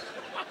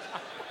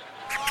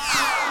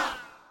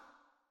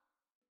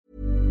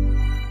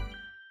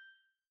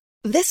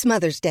 This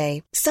Mother's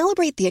Day,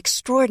 celebrate the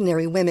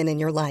extraordinary women in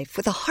your life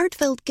with a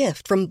heartfelt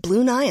gift from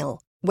Blue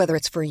Nile. Whether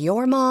it's for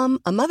your mom,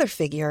 a mother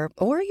figure,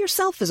 or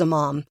yourself as a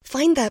mom,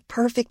 find that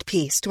perfect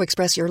piece to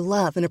express your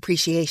love and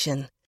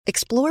appreciation.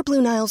 Explore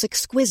Blue Nile's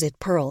exquisite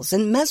pearls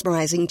and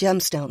mesmerizing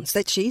gemstones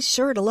that she's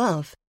sure to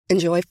love.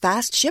 Enjoy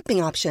fast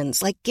shipping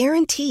options like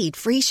guaranteed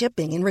free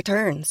shipping and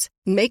returns.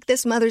 Make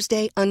this Mother's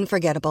Day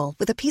unforgettable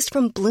with a piece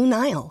from Blue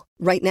Nile.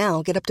 Right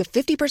now, get up to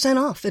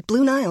 50% off at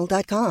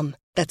BlueNile.com.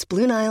 That's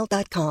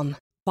BlueNile.com.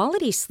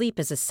 Quality sleep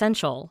is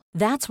essential.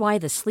 That's why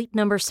the Sleep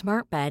Number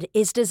Smart Bed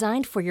is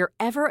designed for your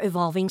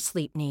ever-evolving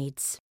sleep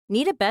needs.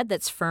 Need a bed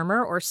that's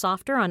firmer or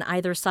softer on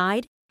either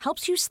side?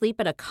 Helps you sleep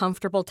at a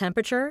comfortable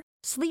temperature?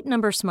 Sleep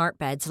Number Smart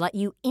Beds let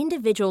you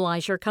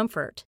individualize your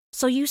comfort,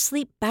 so you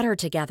sleep better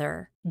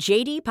together.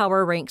 J.D.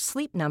 Power ranks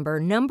Sleep Number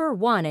number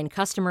 1 in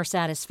customer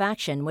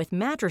satisfaction with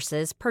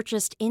mattresses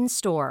purchased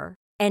in-store.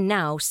 And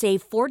now,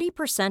 save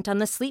 40% on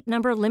the Sleep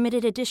Number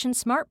Limited Edition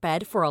Smart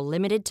Bed for a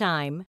limited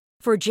time.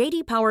 For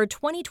J.D. Power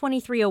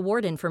 2023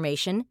 award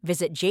information,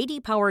 visit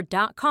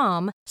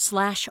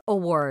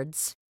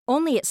jdpower.com/awards.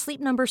 Only at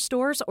Sleep Number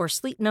stores or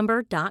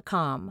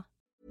sleepnumber.com.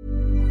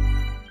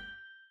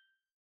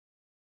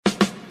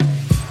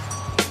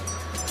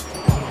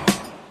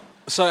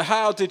 So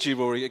how did you,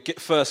 Rory,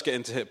 first get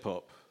into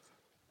hip-hop?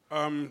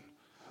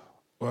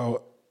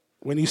 Well,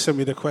 when you sent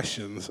me the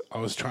questions, I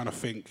was trying to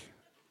think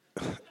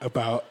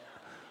about...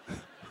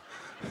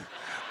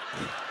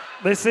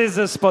 This is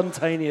a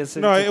spontaneous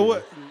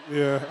interview.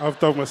 Yeah, I've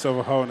dug myself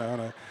a hole now,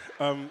 haven't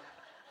I?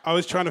 I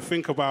was trying to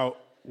think about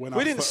when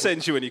We didn't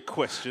send you any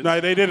questions. No,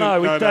 they didn't. No,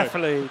 we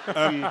definitely...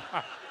 Do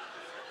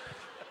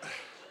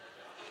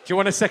you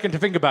want a second to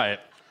think about it?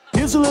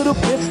 Here's a little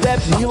bit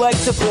that we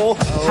like to call,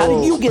 how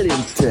did you get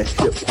into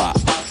hip-hop?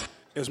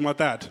 It was my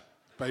dad,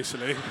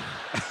 basically.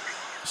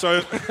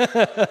 So...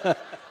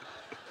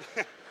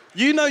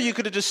 You know you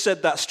could have just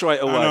said that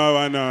straight away.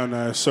 I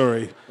know.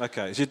 Sorry.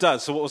 Okay, it's your dad.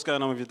 So what was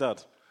going on with your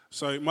dad?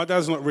 So my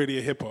dad's not really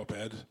a hip-hop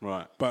head.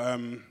 Right. But, I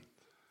don't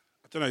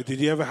know, did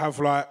you ever have,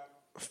 like,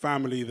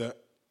 family that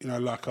you know,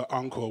 like an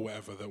uncle or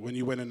whatever, that when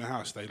you went in the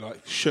house, they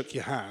like shook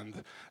your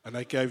hand and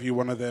they gave you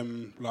one of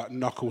them like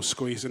knuckle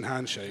squeezing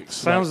handshakes.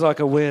 Sounds like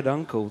a weird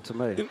uncle to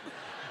me.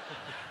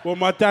 Well,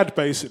 my dad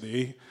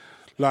basically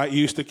like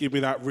used to give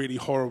me that really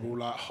horrible,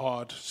 like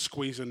hard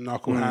squeezing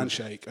knuckle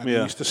handshake, and he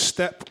used to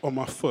step on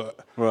my foot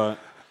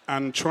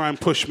and try and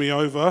push me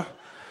over.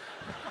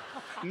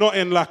 Not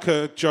in like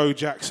a Joe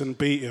Jackson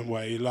beating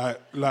way,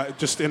 like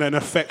just in an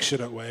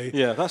affectionate way.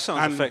 Yeah, that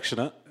sounds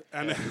affectionate.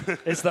 And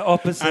it's the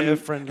opposite of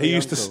friendly. He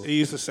used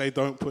to say,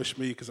 "Don't push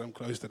me because I'm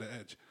close to the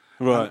edge."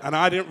 Right. And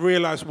I didn't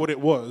realise what it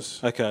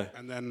was. Okay.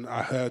 And then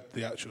I heard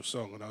the actual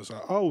song, and I was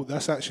like, "Oh,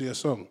 that's actually a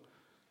song."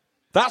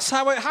 That's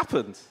how it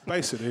happened.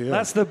 Basically, yeah.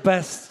 That's the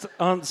best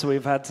answer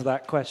we've had to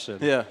that question.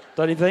 Yeah.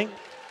 Don't you think?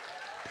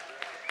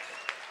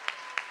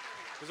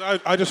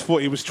 'Cause I just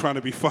thought he was trying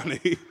to be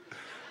funny,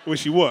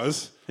 which he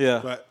was.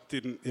 Yeah. But I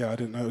didn't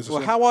know it was a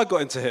Well, song. how I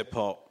got into hip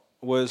hop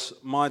was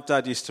my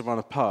dad used to run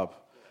a pub,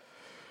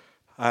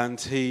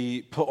 and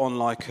he put on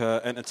like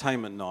an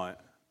entertainment night,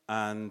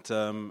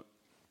 and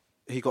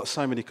he got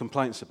so many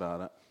complaints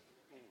about it.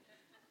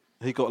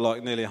 He got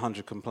like nearly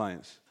 100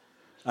 complaints.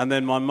 And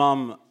then my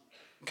mum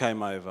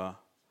came over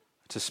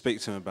to speak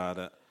to him about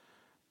it,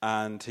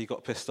 and he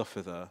got pissed off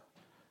with her.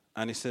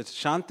 And he said,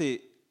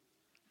 "Shanti,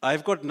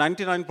 I've got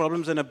 99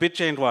 problems and a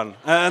bitch ain't one."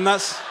 And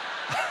that's...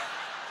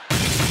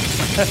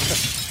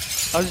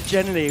 I was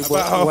genuinely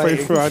about halfway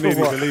through, I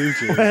nearly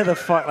believed you. Where the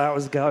fuck that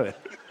was going.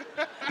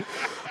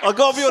 I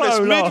got to be honest,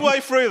 So long. midway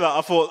through that,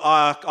 I thought,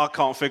 I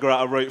can't figure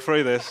out a route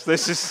through this.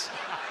 This is...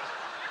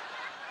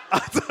 I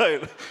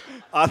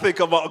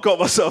think I might have got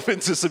myself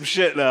into some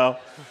shit now.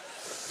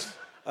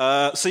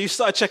 So you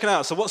started checking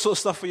out. So what sort of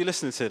stuff were you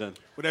listening to then?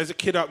 Well, there's a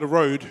kid up the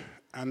road,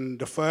 and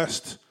the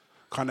first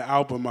kind of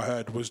album I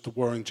heard was the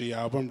Warren G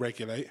album,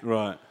 Regulate.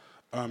 Right.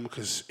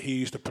 Because he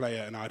used to play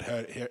it, and I'd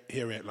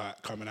hear it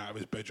like coming out of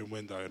his bedroom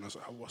window, and I was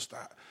like, "Oh, what's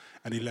that?"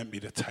 And he lent me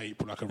the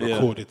tape, like a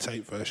recorded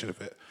tape version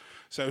of it.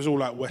 So it was all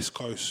like West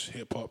Coast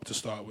hip hop to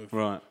start with.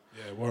 Right.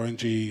 Yeah, Warren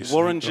G.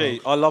 Warren G.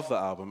 I love that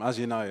album. As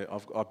you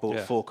know, I bought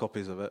 4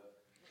 copies of it.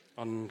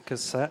 On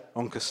cassette?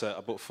 On cassette.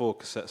 I bought 4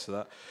 cassettes of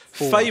that.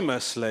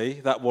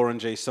 Famously, that Warren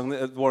G song,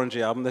 the Warren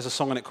G album, there's a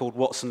song in it called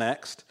What's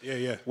Next? Yeah,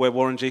 yeah. Where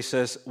Warren G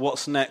says,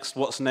 "What's next,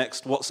 what's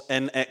next, what's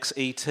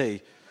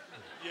NXET?"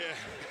 Yeah.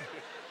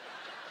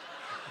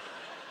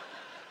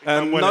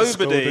 And when it's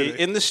nobody called,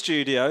 in the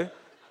studio,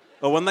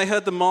 or when they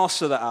heard the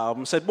master of that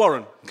album, said,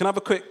 "Warren, can I have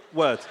a quick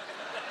word?"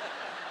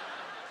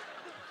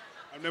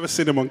 I've never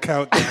seen him on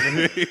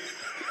Countdown.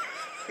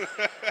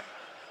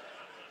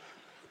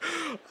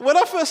 When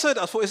I first heard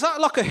that, I thought, is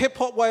that like a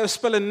hip-hop way of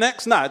spelling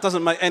next? No, it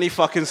doesn't make any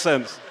fucking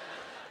sense.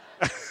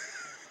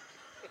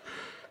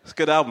 It's a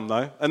good album,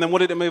 though. And then what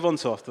did it move on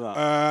to after that?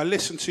 I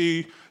listened to, do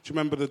you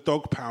remember the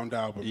Dog Pound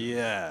album?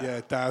 Yeah.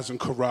 Yeah, Daz and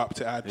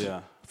Corrupt. It had, Yeah.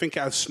 I think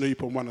it had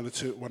Snoop on one or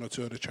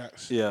two of the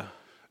tracks. Yeah.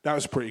 That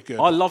was pretty good.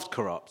 I loved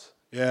Corrupt.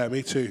 Yeah,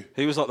 me too.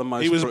 He was like the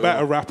most... He was a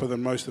better rapper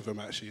than most of them,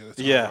 actually, at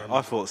the time. Yeah,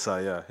 I thought so,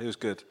 yeah. He was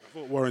good. I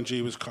thought Warren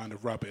G was kind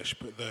of rubbish,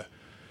 but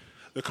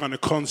the kind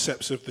of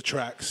concepts of the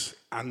tracks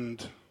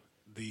and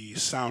the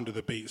sound of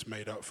the beats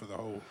made up for the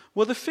whole...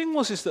 Well, the thing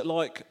was is that,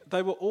 like,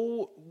 they were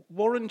all...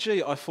 Warren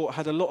G, I thought,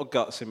 had a lot of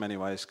guts in many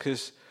ways,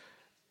 because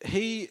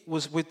he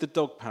was with the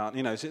Dog Pound,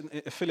 you know, he's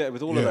affiliated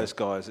with all of those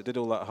guys that did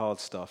all that hard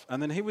stuff.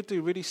 And then he would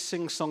do really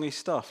sing-songy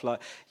stuff,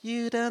 like,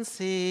 "You don't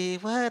see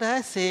what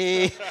I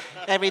see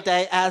every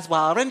day as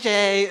Warren G."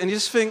 And you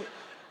just think,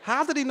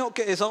 how did he not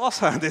get his arse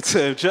handed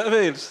to him? Do you know what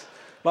I mean? It's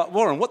like,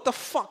 Warren, what the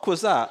fuck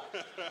was that?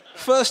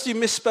 First you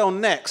misspell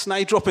next, now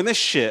you're dropping this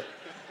shit.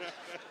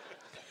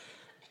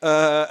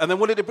 And then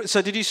what did it...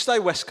 So did you stay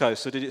West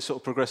Coast, or did it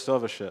sort of progress to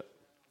other shit?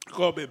 I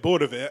got a bit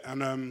bored of it,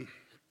 and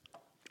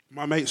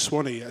my mate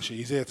Swanee, actually,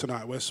 he's here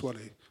tonight. Where's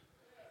Swanee?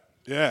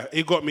 Yeah,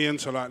 he got me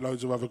into like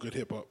loads of other good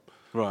hip hop.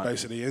 Right.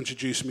 Basically, he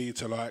introduced me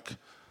to like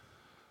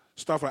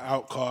stuff like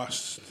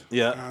Outkast.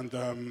 Yeah.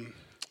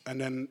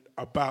 And then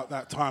about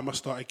that time, I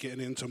started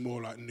getting into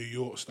more like New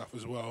York stuff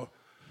as well.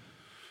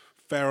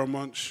 Pharoah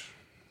Monch,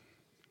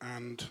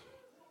 and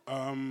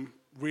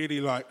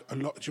really like a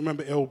lot. Do you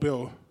remember Ill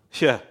Bill?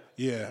 Yeah.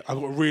 Yeah, I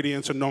got really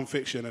into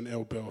non-fiction and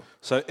Ill Bill.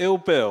 So Ill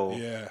Bill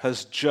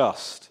has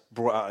just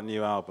brought out a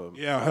new album.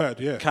 Yeah, I heard,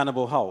 yeah.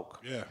 Cannibal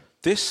Hulk. Yeah.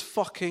 This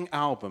fucking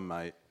album,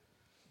 mate.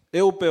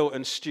 Ill Bill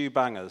and Stu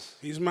Bangers.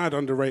 He's mad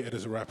underrated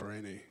as a rapper,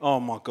 ain't he? Oh,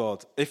 my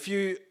God. If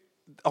you...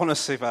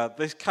 Honestly, man,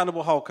 this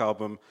Cannibal Hulk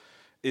album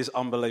is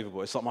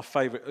unbelievable. It's like my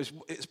favourite...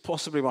 It's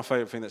possibly my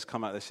favourite thing that's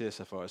come out this year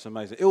so far. It's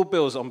amazing. Ill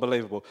Bill's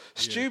unbelievable.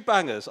 Stu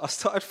Bangers, I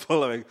started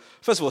following...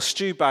 First of all,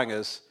 Stu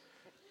Bangers...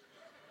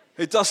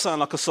 It does sound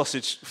like a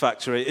sausage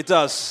factory. It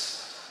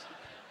does.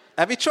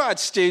 Have you tried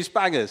Stu's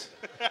Bangers?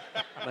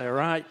 They're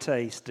right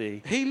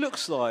tasty. He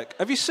looks like...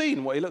 Have you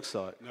seen what he looks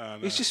like? No.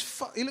 He's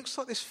just... He looks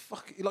like this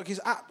fucking... Like he's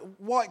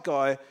white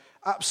guy,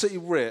 absolutely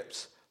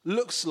ripped.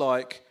 Looks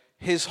like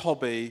his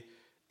hobby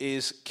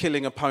is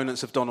killing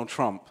opponents of Donald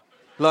Trump.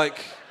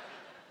 Like...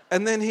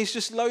 And then he's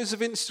just loads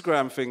of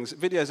Instagram things,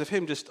 videos of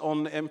him just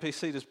on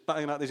MPC, just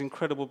banging out these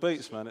incredible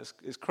beats, man.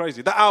 It's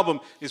crazy. That album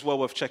is well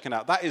worth checking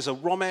out. That is a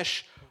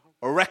Romesh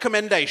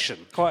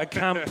recommendation. Quite a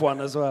camp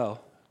one as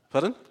well.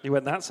 Pardon? You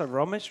went, that's a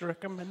Romesh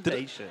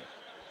recommendation.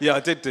 Yeah,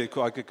 I did do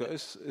quite a good.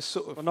 It's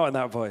sort of... Well, not in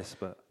that voice,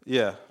 but...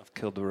 Yeah. I've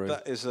killed the room.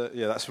 That is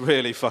that's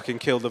really fucking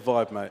killed the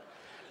vibe, mate.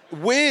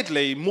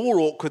 Weirdly, more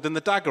awkward than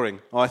the daggering,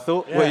 I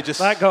thought. Yeah, where you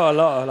just, that got a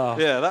lot of laugh.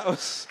 Yeah, that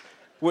was...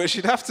 Which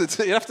you'd have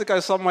to go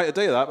some way to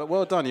do that, but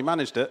well done, you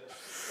managed it.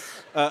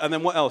 And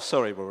then what else?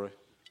 Sorry, Rory.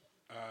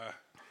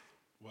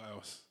 What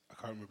else? I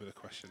can't remember the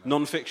question.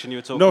 Non-fiction you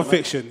were talking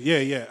Non-fiction,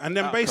 yeah. And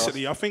then Outcast.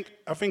 basically, I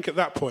think at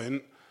that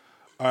point,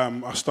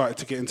 I started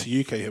to get into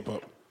UK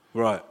hip-hop.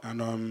 Right.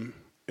 And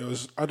it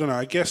was, I don't know,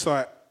 I guess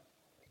like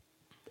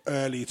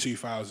early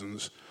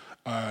 2000s.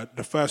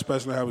 The first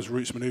person I heard was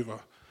Roots Maneuver.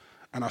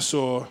 And I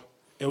saw,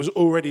 it was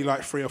already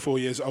like 3 or 4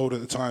 years old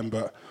at the time,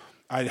 but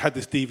I had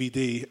this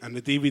DVD, and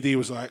the DVD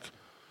was like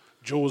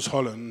Jules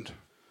Holland,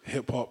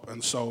 hip-hop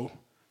and soul.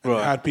 And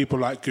it had people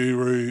like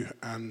Guru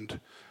and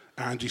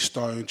Angie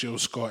Stone, Jill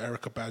Scott,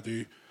 Erykah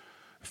Badu,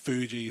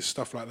 Fuji,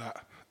 stuff like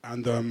that.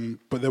 And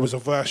but there was a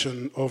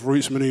version of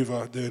Roots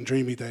Maneuver doing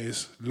Dreamy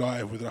Days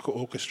live with like an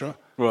orchestra.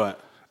 Right.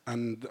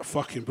 And it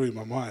fucking blew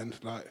my mind.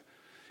 Like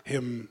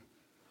him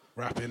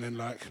rapping and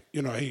like,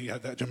 you know, he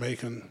had that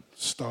Jamaican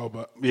style,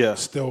 but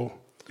still,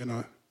 you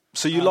know.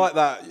 So you like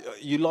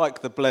that? You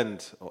like the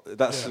blend?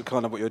 That's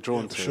kind of what you're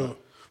drawn to. Sure.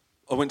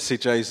 I went to see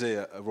Jay-Z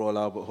at Royal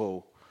Albert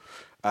Hall,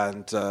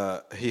 and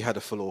he had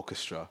a full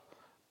orchestra.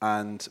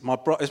 And is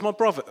my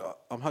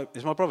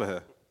brother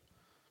here?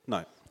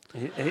 No.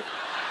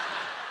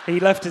 He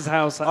left his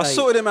house at 8. I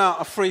sorted him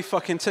out a free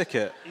fucking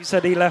ticket. You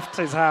said he left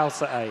his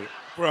house at 8.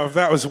 Bro,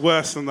 that was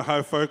worse than the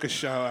High Focus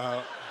shout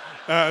out.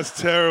 That was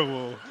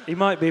terrible. He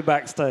might be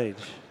backstage,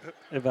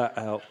 if that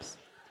helps.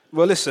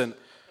 Well, listen.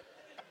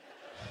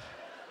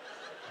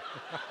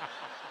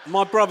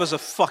 My brother's a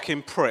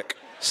fucking prick.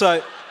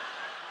 So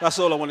that's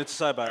all I wanted to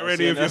say about it. Are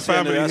any of your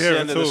family here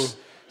at all?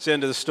 It's the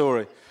end of the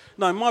story.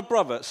 No, my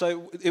brother.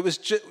 So it was.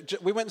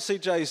 We went to see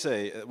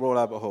Jay-Z at Royal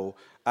Albert Hall,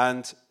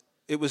 and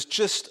it was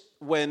just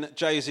when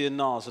Jay-Z and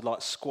Nas had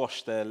like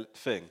squashed their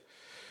thing,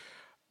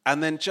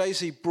 and then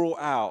Jay-Z brought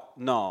out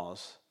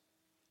Nas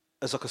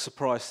as like a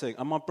surprise thing,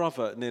 and my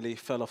brother nearly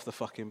fell off the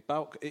fucking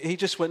balcony. He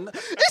just went,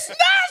 "It's Nas,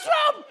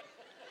 Rob!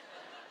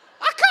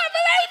 I can't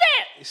believe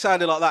it!" He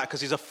sounded like that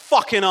because he's a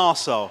fucking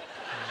arsehole.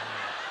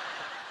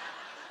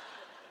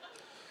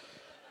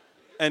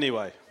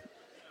 Anyway.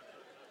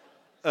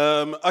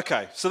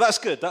 Okay, so that's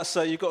good. That's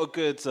you've got a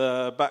good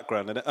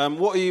background in it.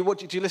 Do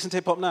you listen to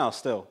hip hop now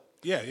still?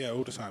 Yeah,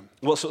 all the time.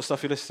 What sort of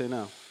stuff you listen to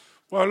now?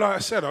 Well, like I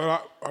said,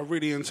 I'm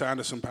really into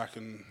Anderson .Paak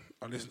and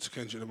I listen to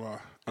Kendrick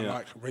Lamar. I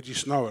like Reggie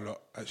Snow a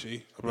lot,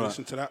 actually. I've been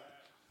listening to that.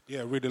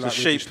 Yeah, really like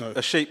Reggie Snow.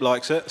 A sheep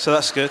likes it, so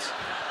that's good.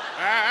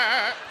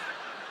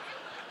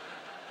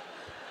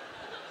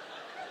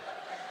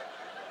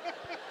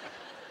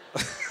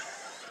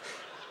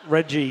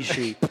 Reggie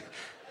Sheep.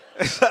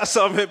 That's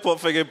some hip hop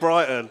thing in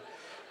Brighton.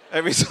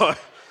 Every time.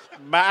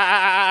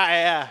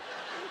 Maya.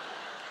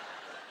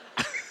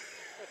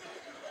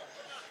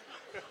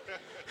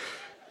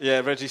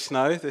 Yeah, Reggie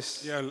Snow.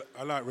 Yeah,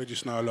 I like Reggie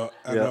Snow a lot.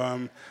 And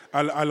Yeah.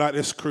 I like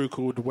this crew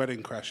called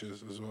Wedding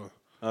Crashers as well.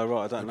 Oh,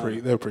 right, I don't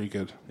know. They're pretty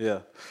good. Yeah.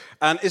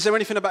 And is there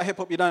anything about hip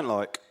hop you don't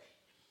like?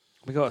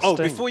 We got a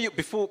sting.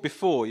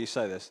 Before you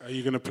say this. Are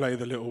you going to play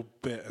the little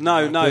bit?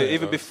 No,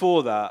 even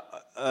before that.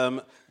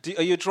 Are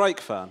you a Drake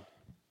fan?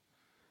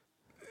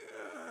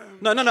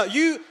 No.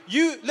 You.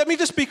 Let me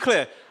just be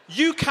clear.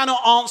 You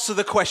cannot answer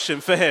the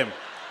question for him.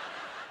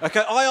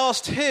 Okay, I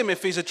asked him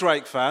if he's a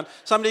Drake fan.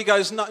 Somebody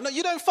goes, no,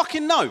 you don't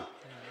fucking know.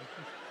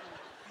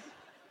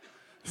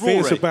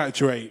 Things about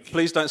Drake.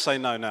 Please don't say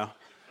no now.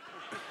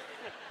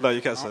 No,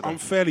 you can't say no. I'm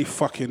fairly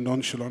fucking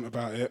nonchalant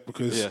about it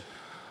because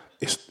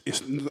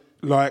it's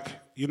like,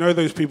 you know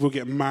those people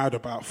get mad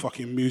about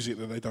fucking music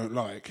that they don't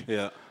like?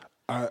 Yeah.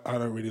 I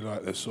don't really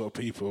like those sort of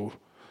people.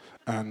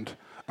 And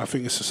I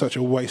think it's such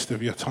a waste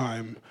of your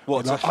time.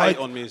 What, to hate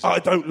on music? I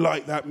don't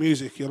like that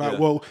music. You're like,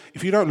 well,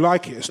 if you don't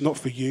like it, it's not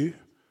for you.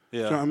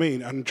 Yeah. Do you know what I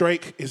mean? And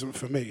Drake isn't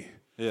for me.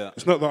 Yeah.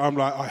 It's not that I'm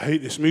like, I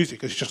hate this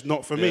music. It's just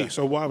not for me.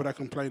 So why would I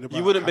complain about it?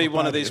 You wouldn't be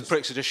one of these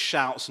pricks who just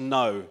shouts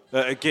no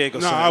at a gig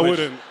or something. No, I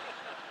wouldn't.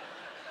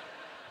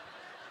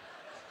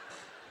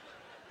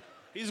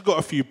 He's got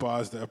a few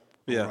bars that are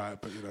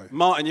right, but you know.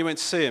 Martin, you went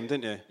to see him,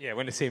 didn't you? Yeah,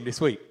 went to see him this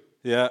week.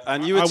 Yeah,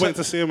 and you I went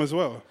to see him as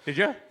well. Did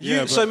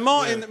you? So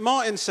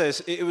Martin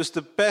says it was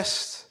the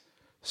best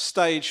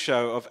stage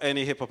show of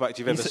any hip hop act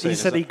you've ever seen. He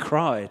said he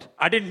cried.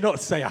 I did not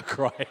say I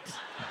cried.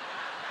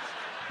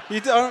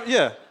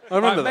 I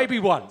remember that. Maybe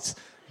once,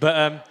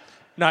 but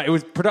no, it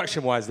was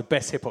production-wise the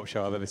best hip hop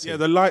show I've ever seen. Yeah,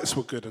 the lights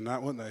were good in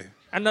that, weren't they?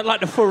 And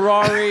like the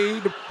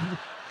Ferrari.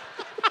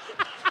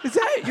 Is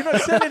that it? You're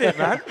not selling it,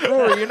 man.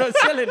 Rory, you're not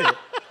selling it.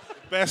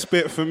 Best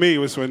bit for me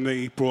was when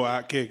they brought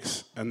out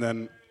gigs, and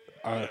then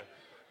I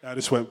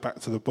just went back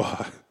to the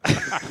bar.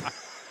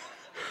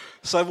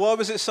 So why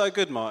was it so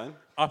good, Martin?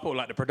 I thought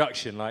like the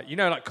production, like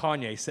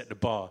Kanye set the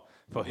bar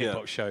for hip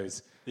hop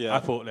shows. Yeah. I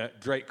thought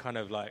that Drake kind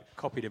of like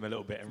copied him a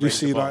little bit. And You raised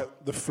see, the bar.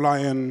 like the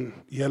flying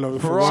yellow So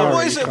Ferrari. So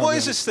what is it? come What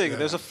is in. this thing? Yeah.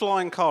 There's a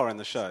flying car in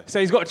the show. So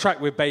he's got a track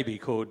with Baby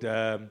called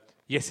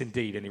Yes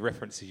Indeed, and he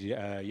references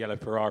yellow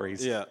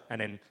Ferraris. Yeah.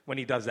 And then when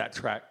he does that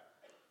track,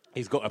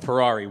 he's got a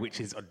Ferrari, which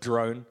is a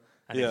drone,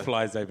 and Yeah. it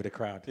flies over the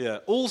crowd. Yeah.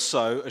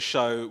 Also, a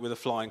show with a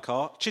flying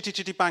car. Chitty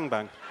Chitty Bang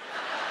Bang.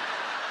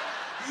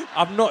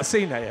 I've not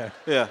seen that yet.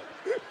 Yeah.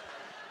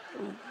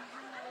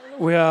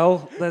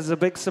 Well, there's a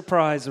big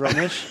surprise,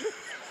 Ramesh.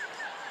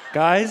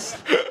 Guys,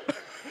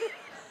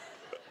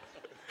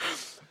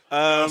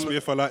 Ask me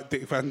if I like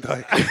Dick Van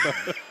Dyke. I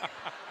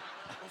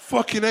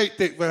fucking hate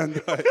Dick Van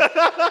Dyke.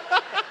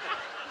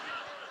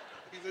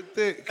 He's a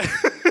dick.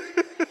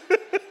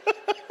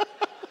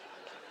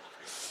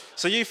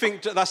 So you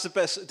think that's the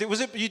best? Did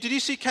you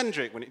see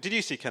Kendrick when? Did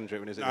you see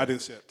Kendrick when he was? No, I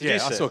didn't see it. Did you I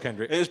see saw it?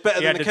 Kendrick. It was better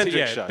He than had the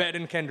Kendrick show. Better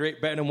than Kendrick,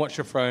 better than Watch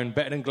Your Throne,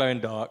 better than Glow in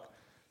Dark.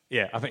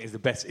 Yeah, I think it's the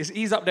best.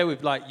 He's up there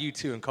with like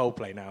U2 and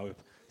Coldplay now with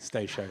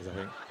stage shows, I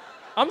think.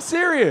 I'm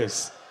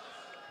serious.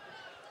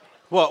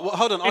 What?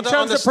 Hold on. I In don't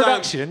terms of understand.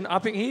 production, I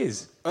think he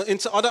is. I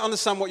don't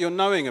understand what you're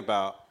knowing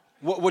about.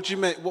 What do you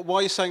mean? Why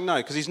are you saying no?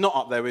 Because he's not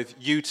up there with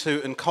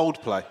U2 and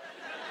Coldplay.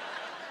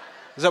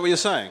 Is that what you're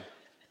saying?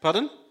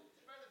 Pardon?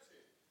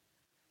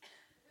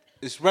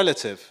 It's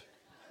relative.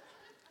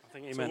 I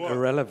think he meant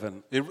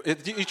irrelevant.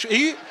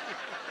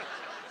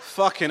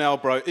 Fucking hell,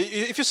 bro.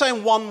 If you're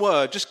saying one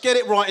word, just get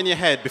it right in your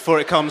head before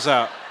it comes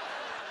out.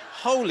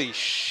 Holy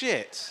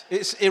shit.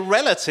 It's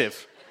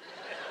irrelative.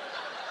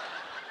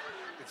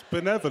 It's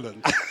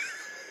benevolent.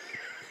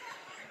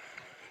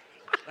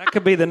 That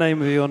could be the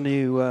name of your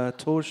new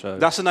tour show.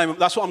 That's the name.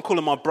 That's what I'm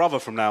calling my brother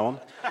from now on.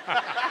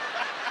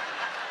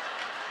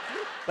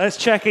 Let's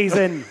check he's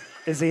in.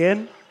 Is he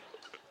in?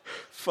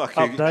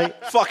 Fucking, Update.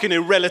 fucking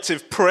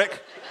irrelative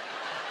prick.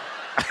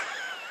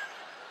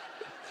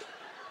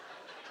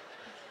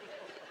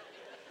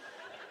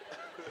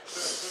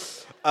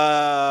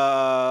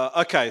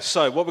 Okay,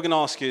 so what we're going to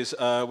ask is,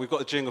 we've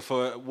got a jingle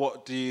for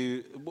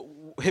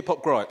hip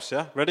hop gripes,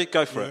 yeah? Ready?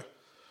 Go for it.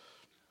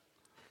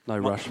 No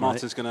rush,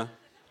 Martin's mate. going to...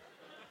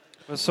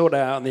 We'll sort it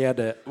out in the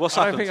edit. What's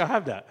I happened? don't think I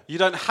have that. You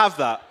don't have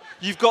that.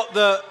 You've got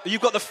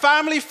the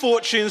Family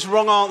Fortunes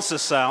wrong answer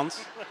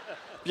sounds.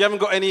 You haven't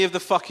got any of the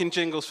fucking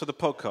jingles for the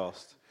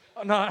podcast.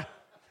 Oh, no.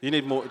 You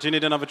need more. Do you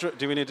need another drink?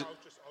 Do we need... I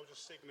was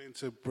just signaling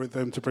to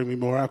them to bring me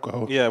more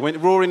alcohol. Yeah,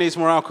 Rory needs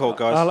more alcohol,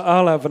 guys.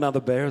 I'll have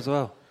another beer as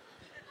well.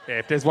 Yeah,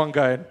 if there's one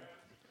going.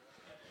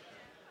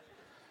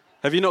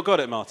 Have you not got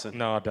it, Martin?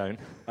 No, I don't.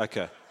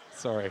 Okay.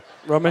 Sorry.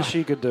 Ramesh,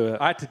 you could do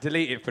it. I had to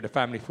delete it for the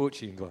Family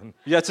Fortunes one.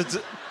 You had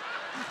to...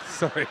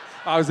 Sorry.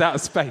 I was out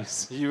of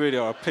space. You really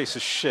are a piece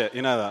of shit,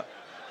 you know that?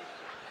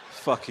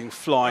 Fucking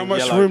flying How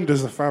much yellow. room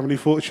does the Family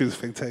Fortunes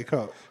thing take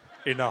up?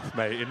 Enough,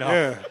 mate,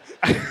 enough.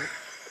 Yeah.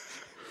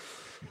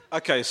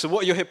 Okay, so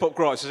what are your hip-hop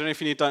gripes? Is there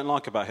anything you don't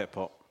like about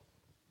hip-hop?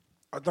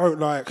 I don't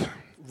like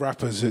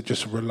rappers that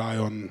just rely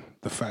on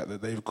the fact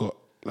that they've got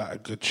like a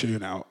good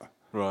tune out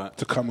Right.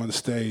 to come on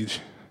stage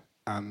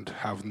and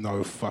have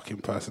no fucking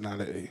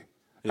personality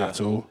Yeah.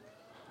 at all.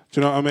 Do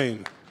you know what I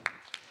mean?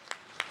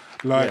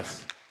 Like,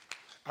 Yes.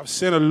 I've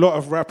seen a lot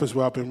of rappers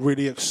where I've been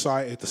really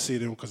excited to see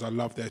them because I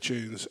love their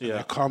tunes. And Yeah.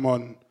 they come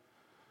on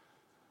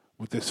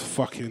with this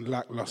fucking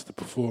lackluster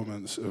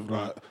performance of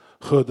like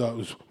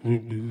hoodos,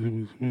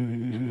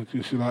 and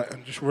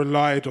just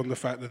relied on the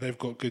fact that they've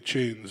got good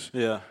tunes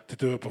Yeah. to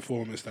do a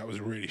performance that was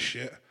really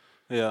shit.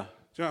 Yeah.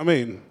 Do you know what I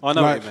mean? I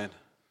know Like, what you mean.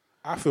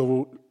 I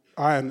feel,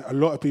 I and a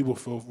lot of people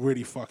feel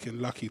really fucking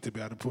lucky to be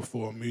able to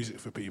perform music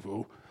for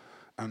people.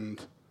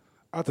 And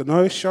I don't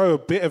know, show a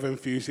bit of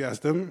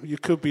enthusiasm. You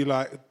could be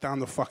like down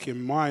the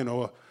fucking mine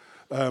or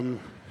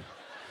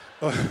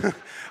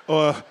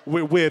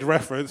weird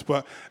reference,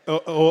 but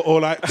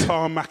or like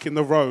tarmacking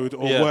the road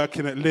or Yeah.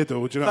 working at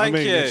Lidl. Do you know Thank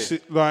what I mean? you. It's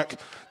like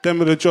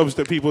them are the jobs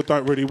that people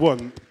don't really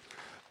want.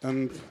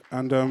 And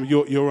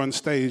you're on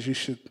stage. You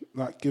should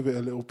like give it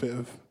a little bit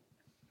of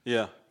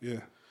Yeah. yeah.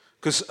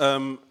 Because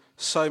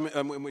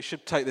we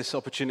should take this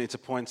opportunity to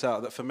point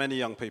out that for many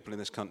young people in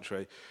this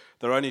country,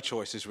 their only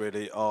choices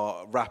really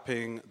are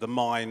rapping, the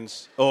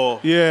mines, or...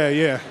 Yeah,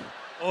 yeah.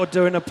 Or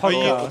doing a Or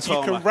podcast.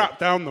 you can rap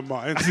down the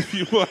mines if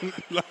you want.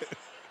 Like,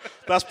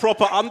 That's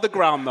proper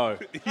underground, though.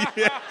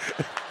 yeah.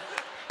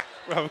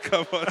 Well,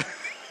 come on.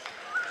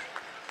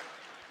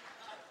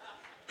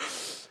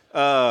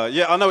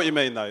 Yeah, I know what you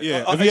mean, though.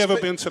 Yeah. Have you ever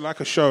been to like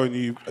a show and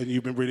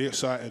you've been really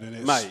excited and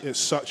it's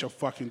such a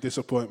fucking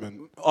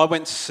disappointment? I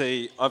went to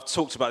see. I've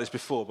talked about this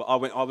before, but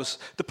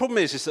the problem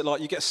is that like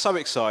you get so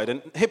excited,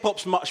 and hip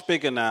hop's much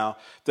bigger now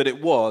than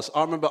it was.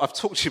 I remember I've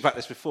talked to you about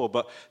this before,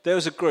 but there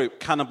was a group,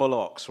 Cannibal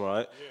Ox,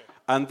 right? Yeah.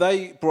 And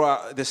they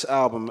brought out this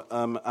album,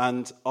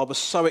 and I was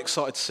so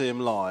excited to see them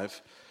live.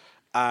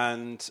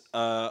 And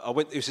I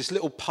went. It was this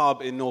little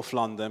pub in North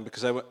London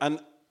because they were, and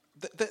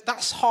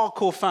that's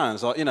hardcore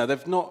fans. Like, you know,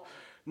 they've not.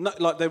 No,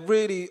 like they're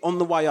really on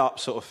the way up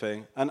sort of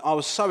thing. And I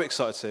was so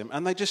excited to see them.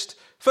 And they just,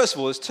 first of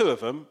all, there's two of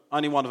them.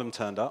 Only one of them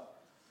turned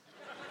up.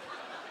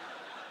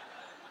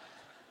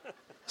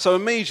 So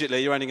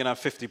immediately you're only going to have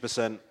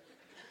 50%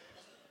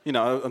 You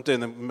know, I'm doing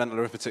the mental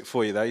arithmetic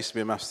for you there. I used to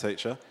be a maths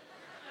teacher.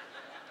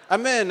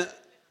 And then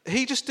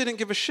he just didn't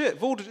give a shit.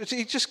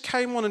 He just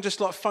came on and just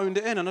like phoned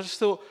it in, and I just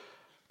thought,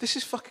 this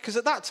is fucking... Because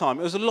at that time,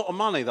 it was a lot of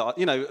money that,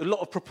 a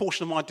lot of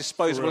proportion of my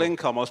disposable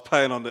income I was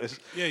paying on this.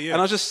 Yeah, yeah. And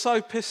I was just so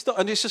pissed off.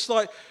 And it's just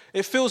like,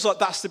 it feels like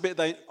that's the bit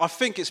I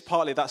think it's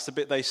partly that's the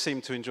bit they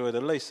seem to enjoy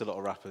the least, a lot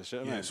of rappers. You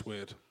know what I mean? It's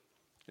weird.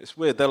 It's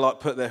weird. They like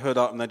put their hood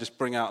up and they just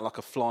bring out like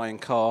a flying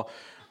car,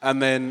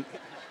 and then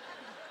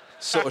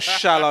sort of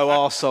shallow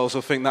arseholes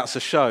will think that's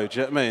a show. Do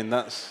you know what I mean?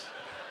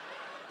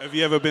 Have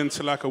you ever been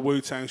to like a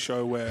Wu-Tang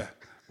show where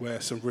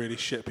some really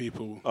shit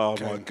people... Oh,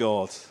 my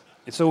God.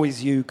 It's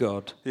always you,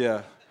 God.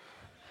 Yeah.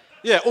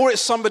 Yeah, or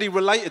it's somebody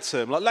related to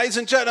him. Like, ladies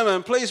and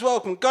gentlemen, please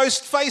welcome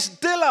Ghostface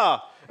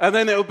Dilla. And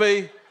then it'll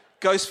be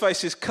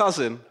Ghostface's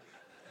cousin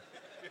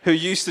who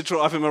used to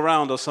drive him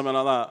around or something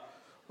like that.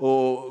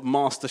 Or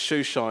Master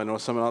Shoeshine or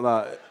something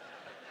like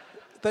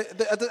that.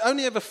 They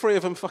only ever 3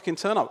 of them fucking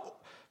turn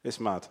up. It's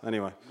mad.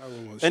 Anyway.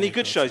 Any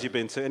good shows you've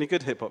been to? Any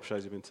good hip-hop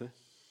shows you've been to?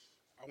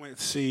 I went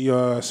to see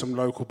some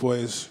local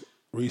boys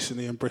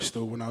recently in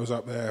Bristol when I was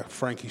up there.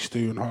 Frankie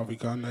Stu and Harvey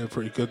Gunn. They were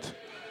pretty good.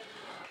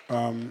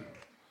 That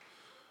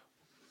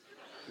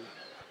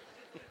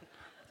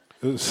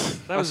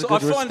was a I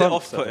good find it response,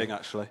 off-putting,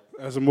 actually.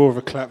 That was more of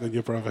a clap than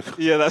your brother.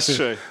 Yeah, that's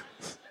true.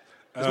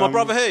 Is my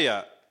brother here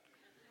yet?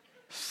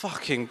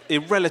 Fucking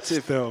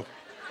irrelative. Still.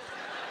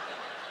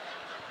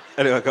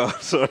 Anyway, go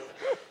on, sorry.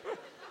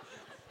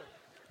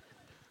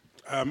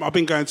 I've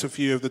been going to a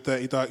few of the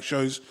Dirty Dyke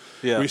shows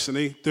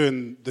recently,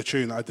 doing the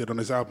tune that I did on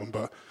his album,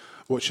 but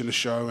watching the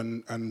show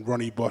and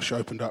Ronnie Bosch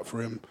opened up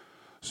for him.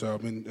 So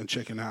I've been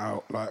checking that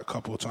out like a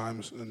couple of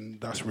times, and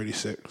that's really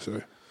sick.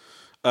 So.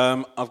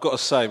 I've got to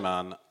say,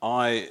 man,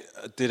 I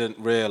didn't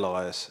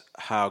realise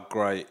how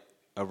great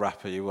a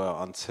rapper you were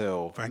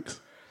until...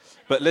 Thanks.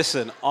 But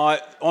listen,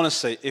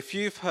 honestly, if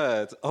you've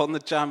heard on the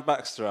Jam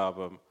Baxter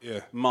album,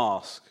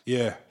 Mask,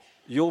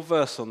 your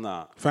verse on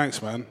that...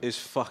 Thanks, man. ...is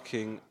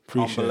fucking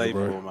Appreciate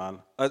unbelievable, it, man.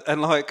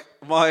 And like,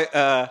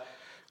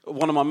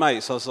 one of my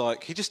mates, I was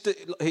like, he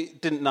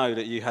didn't know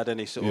that you had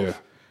any sort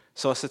of...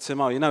 So I said to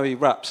him, he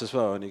raps as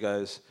well, and he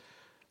goes...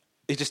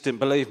 He just didn't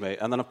believe me,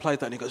 and then I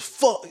played that, and he goes,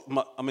 "Fuck!"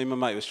 My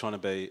mate was trying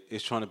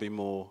to be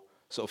more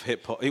sort of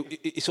hip hop.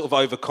 He sort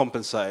of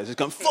overcompensated. He's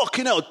going,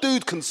 "Fucking hell,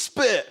 dude can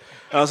spit."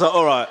 And I was like,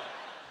 "All right,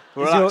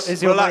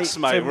 relax,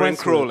 mate. We're in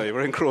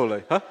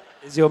Crawley, huh?"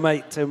 Is your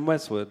mate Tim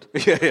Westwood?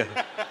 Yeah.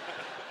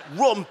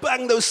 Ron,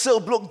 bang those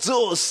cell block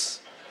doors.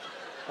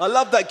 I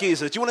love that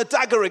geezer. Do you want a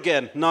dagger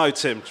again? No,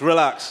 Tim.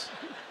 Relax.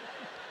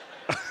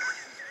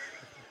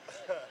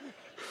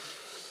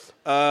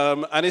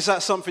 And is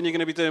that something you're going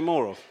to be doing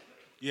more of?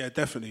 Yeah,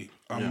 definitely.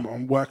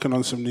 I'm working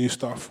on some new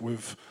stuff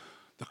with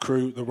the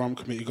crew, the Rum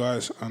Committee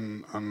guys,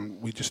 and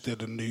we just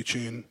did a new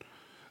tune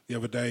the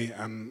other day,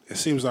 and it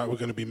seems like we're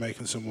going to be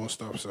making some more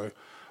stuff, so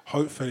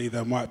hopefully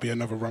there might be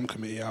another Rum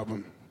Committee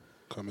album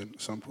coming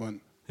at some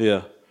point.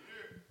 Yeah.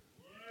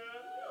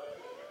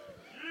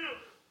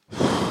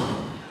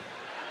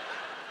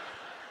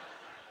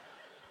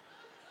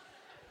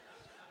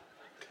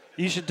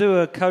 You should do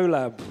a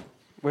collab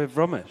with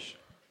Romish.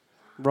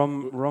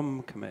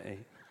 Rum Committee.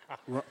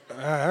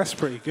 That's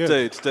pretty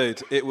good.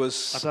 Dude, it was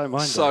so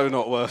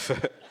not worth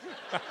it.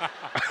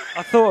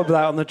 I thought of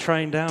that on the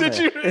train down Did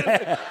here. you really?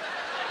 Yeah.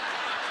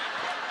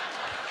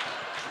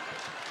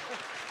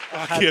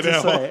 I had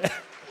to say it.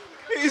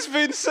 He's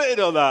been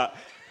sitting on that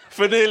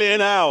for nearly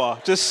an hour.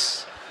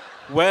 Just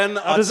when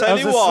I was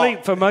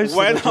asleep for most of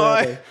the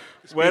journey.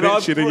 When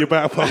I'm in your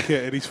back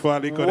pocket, and he's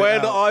finally got it out.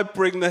 When I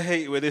bring the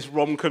heat with this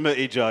Rom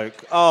Committee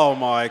joke, oh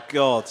my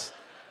God,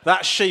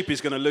 that sheep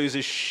is going to lose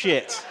his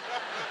shit.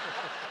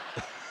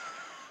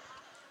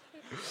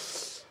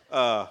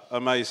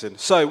 Amazing.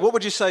 So, what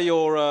would you say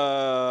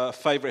your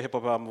favourite hip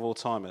hop album of all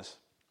time is?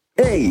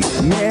 Hey,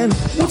 man,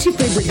 what's your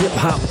favourite hip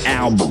hop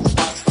album?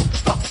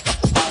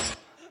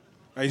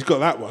 He's got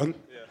that one.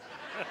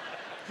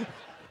 Yeah.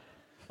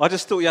 I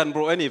just thought you hadn't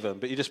brought any of them,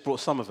 but you just brought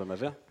some of them,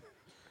 have you?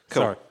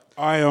 Cool. Sorry.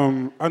 I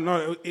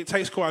know it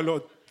takes quite a lot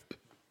of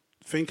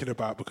thinking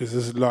about because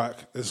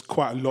there's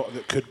quite a lot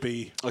that could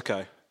be.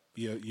 Okay.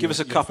 Give us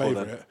a couple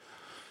favorite. then.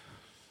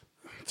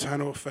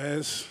 Eternal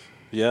Affairs.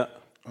 Yeah.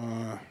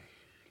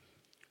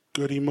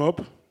 Goody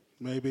Mob,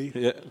 maybe.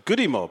 Yeah.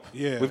 Goody Mob.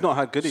 Yeah. We've not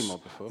had Goody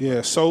Mob before.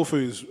 Yeah. Soul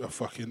Food's a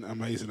fucking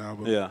amazing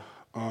album. Yeah.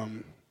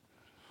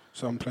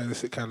 So I'm playing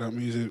this at Cadillac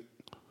Music.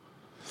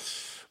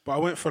 But I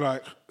went for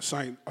like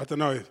something, I don't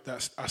know,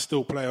 I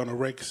still play on a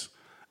regs,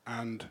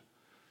 and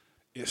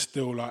it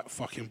still like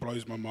fucking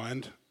blows my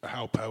mind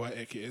how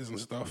poetic it is and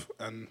stuff.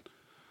 And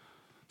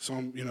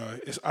some,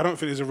 I don't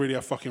think there's really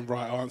a fucking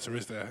right answer,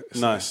 is there?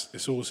 No.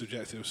 It's all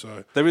subjective.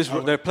 So there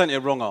are plenty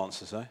of wrong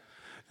answers, eh?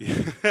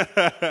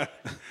 Yeah.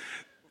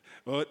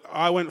 Well,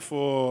 I went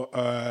for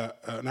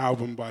an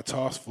album by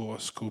Task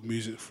Force called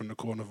Music from the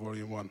Corner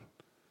Volume 1.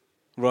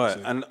 Right.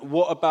 And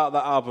what about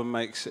that album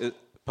makes it...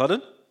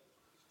 Pardon?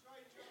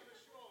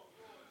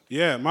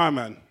 Yeah, my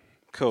man.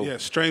 Cool. Yeah,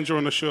 Stranger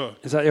on the Shore.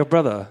 Is that your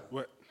brother?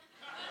 What?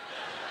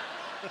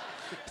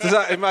 Does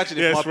that imagine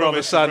if my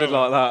brother sounded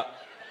like that?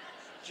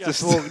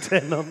 Just walked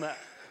in on that.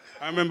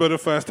 I remember the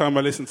first time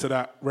I listened to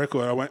that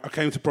record. I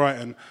came to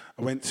Brighton.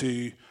 I went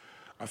to,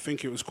 I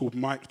think it was called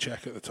Mic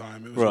Check at the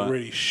time. It was a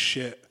really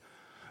shit.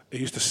 It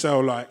used to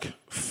sell like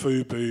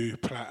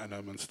FUBU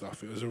Platinum and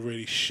stuff. It was a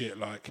really shit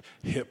like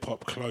hip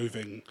hop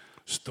clothing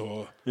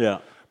store. Yeah.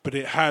 But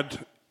it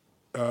had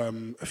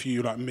a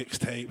few like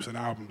mixtapes and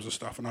albums and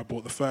stuff. And I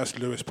bought the first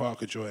Lewis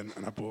Parker joint,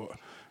 and I bought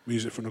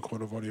Music from the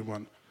Corner Volume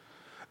 1.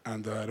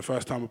 And the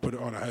first time I put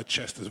it on, I heard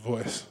Chester's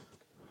voice.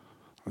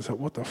 I was like,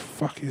 what the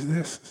fuck is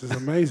this? This is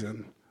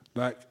amazing.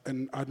 Like,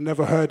 and I'd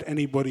never heard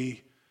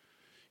anybody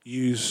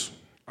use,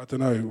 I don't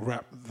know,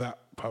 rap that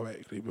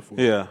poetically before.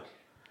 Yeah.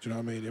 Do you know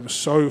what I mean? It was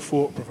so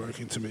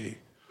thought-provoking to me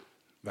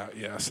that,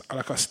 yeah,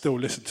 I still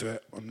listen to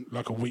it on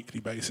like a weekly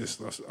basis.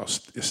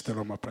 It's still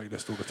on my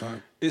playlist all the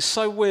time. It's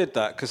so weird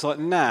that, because like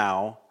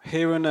now,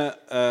 hearing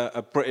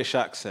a British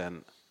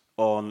accent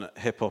on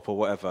hip-hop or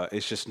whatever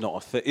is just not a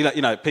thing.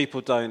 You know,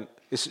 people don't,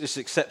 it's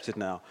accepted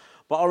now.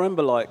 But I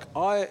remember, like,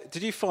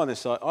 did you find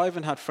this? I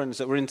even had friends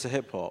that were into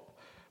hip-hop,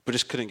 but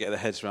just couldn't get their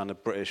heads around the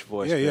British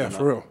voice. Yeah,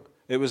 for real.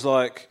 It was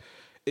like,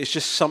 it's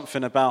just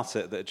something about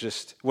it that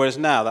just, whereas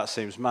now that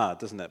seems mad,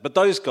 doesn't it? But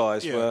those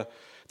guys were,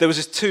 there was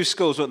just two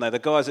schools, weren't there? The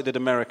guys that did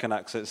American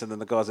accents and then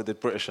the guys that did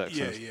British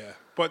accents. Yeah.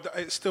 But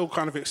it still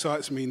kind of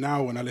excites me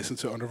now when I listen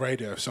to it on the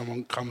radio. If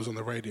someone comes on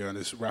the radio and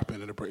is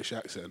rapping in a British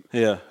accent,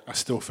 I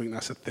still think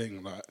that's a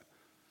thing. Like,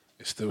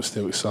 it's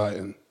still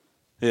exciting.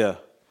 Yeah.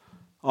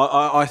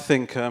 I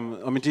think, I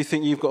mean, do you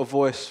think you've got a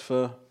voice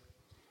for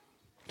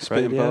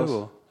spitting bars?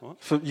 Or what?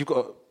 You've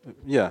got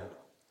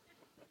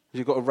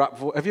a rap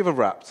voice. Have you ever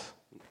rapped?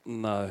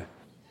 No. Okay,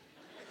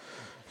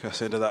 that's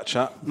the end of that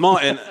chat.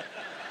 Martin.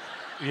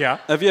 Yeah.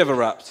 Have you ever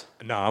rapped?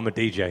 No, I'm a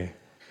DJ.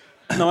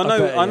 No,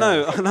 I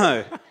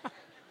know.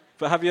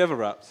 But have you ever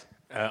rapped?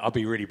 I'll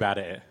be really bad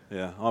at it.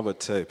 Yeah, I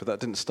would too, but that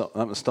didn't stop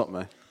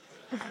me.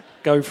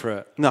 Go for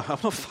it. No, I'm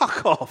not.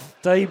 Fuck off.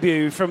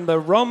 Debut from the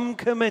ROM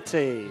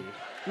Committee.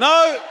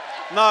 No.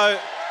 I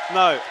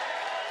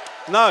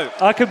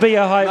could be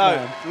a hype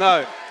man.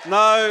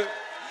 No.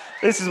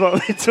 This is what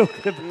we're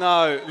talking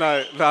about.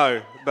 No.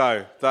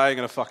 That ain't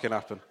gonna fucking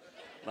happen.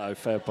 No,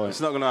 fair point.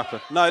 It's not gonna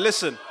happen. No,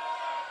 listen.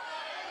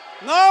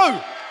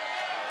 No.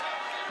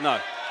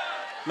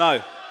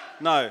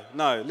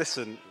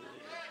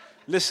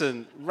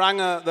 Listen.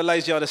 Ranger, the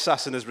lazy-eyed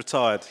assassin, has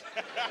retired.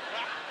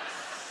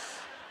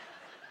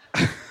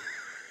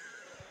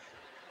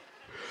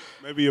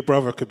 Maybe your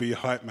brother could be a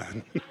hype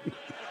man.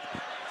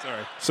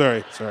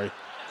 Sorry.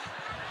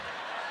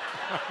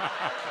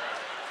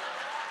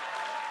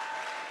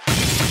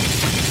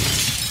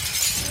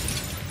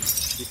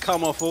 You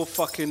come off all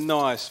fucking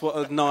nice. What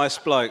a nice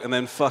bloke. And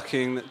then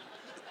fucking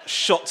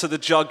shot to the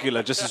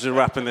jugular just as you're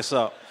wrapping this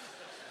up.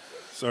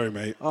 Sorry,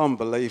 mate.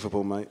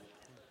 Unbelievable, mate.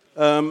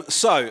 By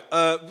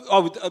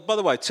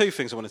the way, two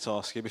things I wanted to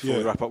ask you before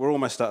we wrap up. We're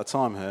almost out of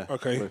time here.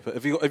 Okay.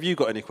 Rupert. Have you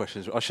got any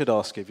questions? I should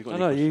ask you. Have you got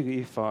any questions?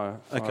 You fire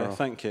Okay, off.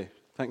 thank you.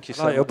 Thank you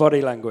so I like much. your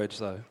body language,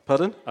 though.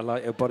 Pardon? I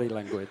like your body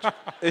language.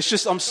 It's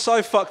just, I'm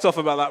so fucked off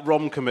about that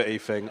ROM committee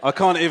thing. I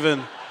don't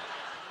even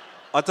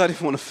want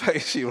to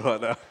face you right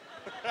now.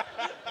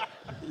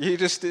 You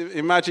just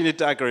imagine you're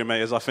daggering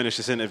me as I finish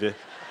this interview.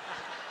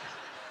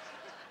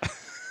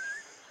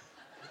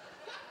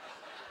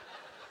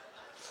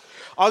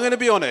 I'm going to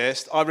be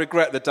honest, I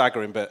regret the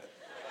daggering bit.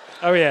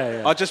 Oh,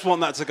 yeah. I just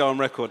want that to go on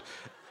record.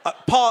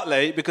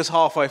 Partly because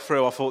halfway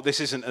through I thought this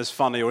isn't as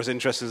funny or as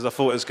interesting as I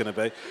thought it was going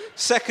to be.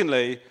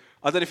 Secondly,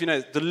 I don't know if you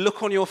know, the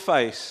look on your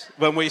face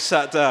when we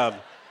sat down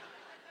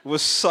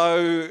was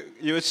so...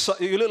 You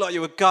looked like you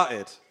were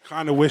gutted.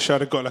 Kind of wish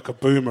I'd have got like a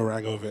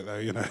boomerang of it, though,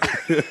 you know.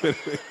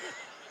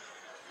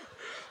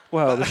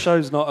 Well, the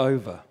show's not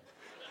over.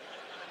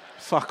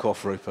 Fuck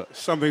off, Rupert.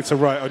 Something to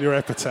write on your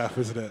epitaph,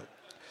 isn't it?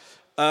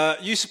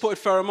 You supported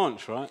Pharoah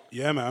Monch, right?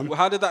 Yeah, man. Well,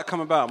 how did that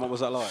come about? What was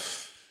that like?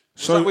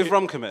 Was that with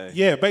ROM Committee?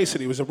 Yeah,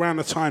 basically, it was around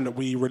the time that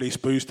we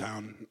released Booze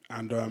Town,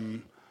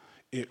 and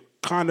it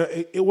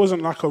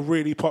wasn't like a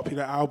really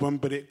popular album,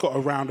 but it got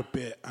around a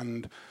bit,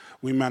 and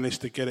we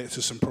managed to get it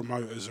to some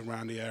promoters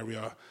around the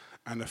area,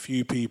 and a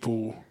few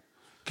people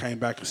came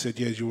back and said,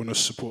 yeah, do you want to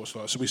support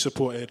Slum? So we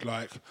supported,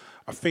 I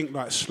think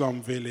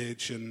Slum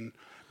Village and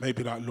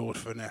maybe Lord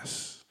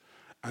Finesse,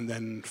 and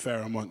then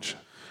Pharoah Monch.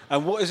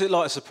 And what is it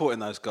like supporting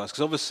those guys?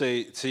 Because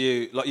obviously, to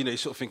you, you're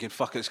sort of thinking,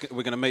 fuck it,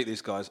 we're going to meet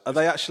these guys. Are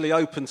they actually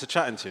open to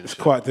chatting to you? It's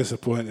quite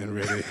disappointing,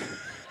 really.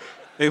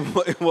 In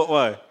what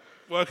way?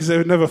 Well, because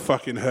they've never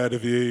fucking heard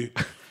of you.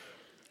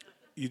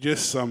 You're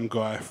just some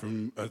guy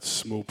from a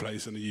small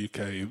place in the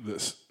UK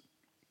that's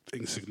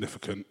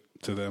insignificant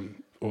to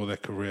them or their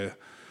career.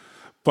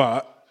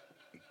 But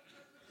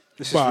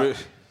this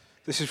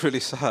is really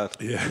sad.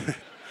 Yeah.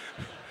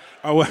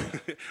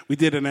 We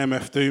did an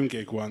MF Doom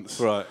gig once,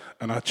 right?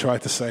 And I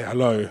tried to say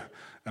hello,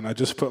 and I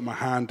just put my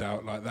hand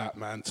out like that,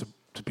 man, to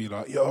be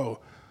like, yo,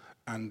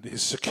 and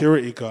his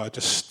security guard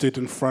just stood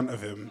in front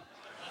of him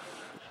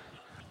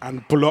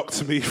and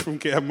blocked me from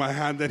getting my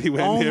hand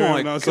anywhere near him.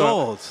 Oh my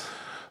God! Like,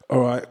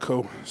 all right,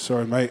 cool.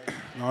 Sorry, mate.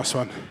 Nice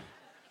one.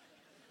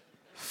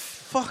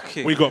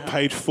 Fucking We got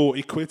paid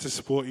 40 quid to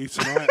support you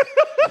tonight.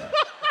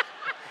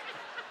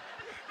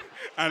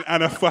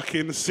 and a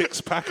fucking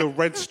 6-pack of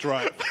Red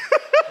Stripe.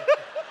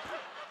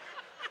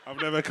 I'm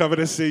never coming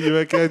to see you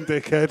again,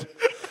 dickhead.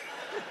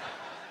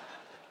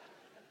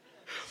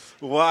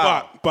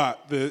 Wow.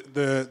 But it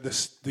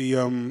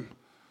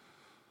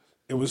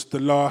was the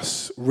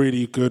last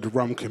really good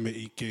Rum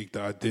Committee gig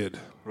that I did.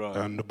 Right.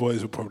 And the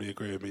boys will probably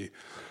agree with me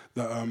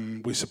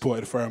that we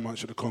supported Pharoah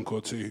Monch at the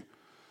Concord 2.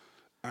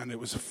 And it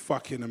was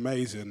fucking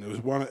amazing.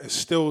 It's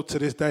still to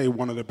this day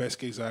one of the best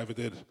gigs I ever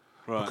did.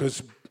 Right.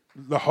 Because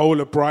the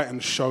whole of Brighton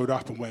showed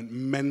up and went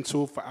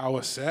mental for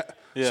our set,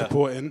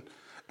 supporting.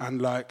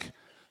 And like,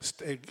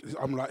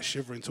 I'm like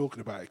shivering talking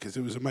about it because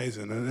it was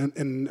amazing.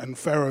 And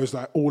Pharoah's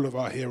like all of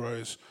our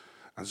heroes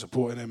and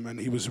supporting him. And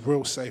he was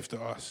real safe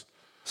to us.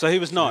 So he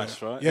was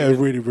nice, right? Yeah,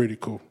 really, really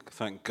cool.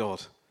 Thank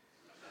God.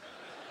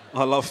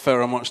 I love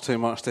Pharoah much too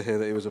much to hear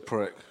that he was a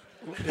prick.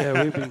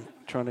 Yeah, we've been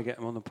trying to get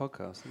him on the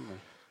podcast, haven't we?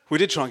 We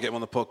did try and get him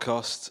on the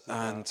podcast,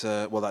 and,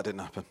 that didn't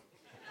happen.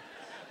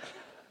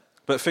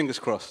 But fingers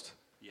crossed.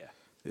 Yeah.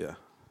 Yeah.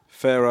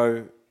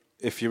 Pharaoh,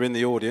 if you're in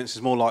the audience,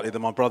 is more likely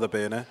than my brother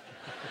being here.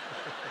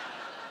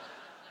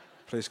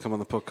 Please come on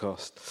the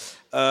podcast.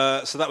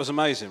 So that was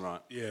amazing,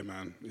 right? Yeah,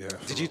 man. Yeah.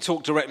 Did you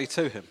talk directly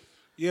to him?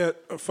 Yeah,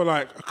 for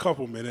like a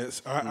couple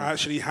minutes. I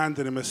actually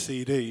handed him a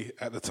CD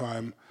at the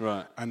time.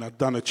 Right. And I'd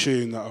done a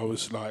tune that I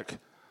was like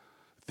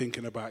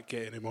thinking about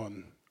getting him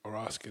on or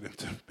asking him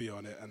to be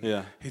on it.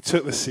 And he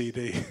took the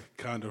CD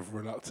kind of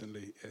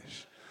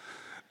reluctantly-ish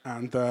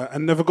and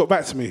never got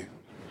back to me.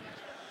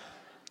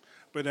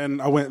 But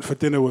then I went for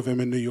dinner with him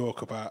in New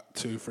York about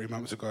 2-3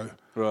 months ago.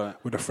 Right.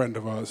 With a friend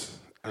of ours.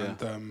 And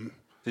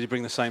did you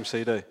bring the same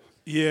CD?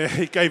 Yeah,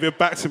 he gave it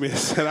back to me and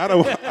said, I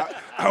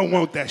don't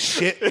want that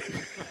shit.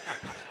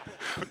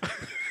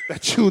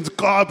 That tune's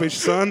garbage,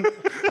 son.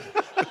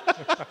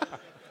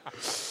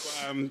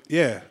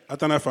 I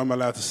don't know if I'm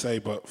allowed to say,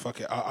 but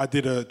fuck it. I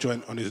did a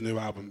joint on his new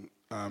album,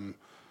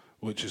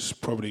 which is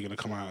probably going to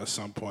come out at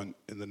some point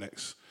in the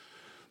next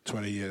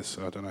 20 years,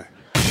 so I don't know.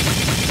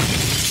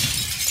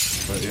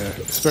 But yeah,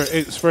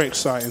 it's very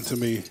exciting to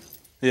me.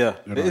 Yeah,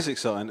 it is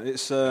exciting.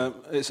 It's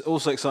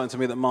also exciting to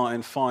me that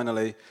Martin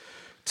finally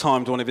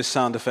timed one of his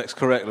sound effects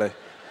correctly.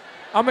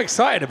 I'm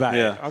excited about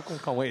it. I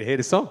can't wait to hear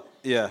the song.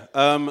 Yeah.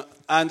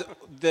 And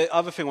the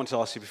other thing I wanted to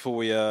ask you before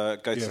we go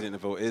to the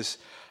interval is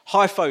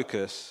High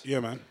Focus. Yeah,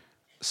 man.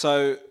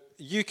 So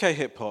UK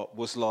hip hop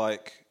was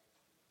like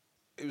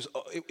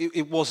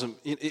it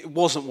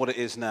wasn't what it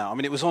is now. I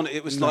mean, it was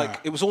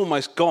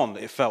almost gone.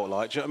 It felt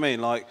like. Do you know what I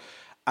mean? Like,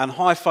 and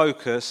High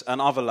Focus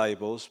and other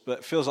labels, but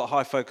it feels like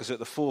High Focus at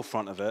the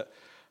forefront of it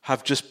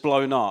have just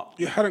blown up.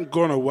 It hadn't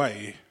gone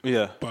away.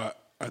 Yeah. But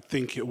I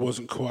think it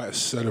wasn't quite as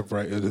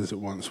celebrated as it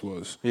once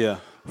was. Yeah.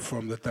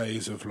 From the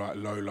days of like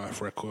Low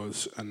Life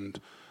Records and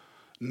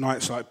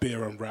nights like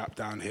Beer and Rap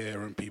down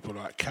here and people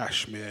like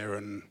Kashmir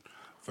and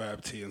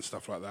Verb T and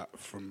stuff like that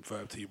from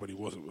Verb T when he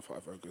wasn't with High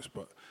Focus.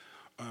 But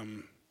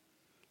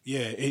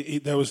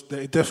it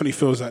definitely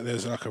feels like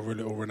there's like a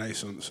little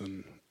renaissance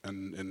and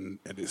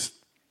it's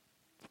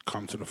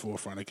come to the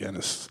forefront again.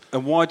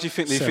 And why do you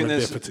think?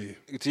 Serendipity.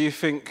 Do you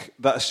think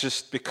that's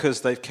just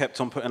because they've kept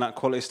on putting out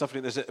quality stuff?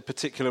 There's a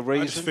particular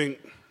reason. I just think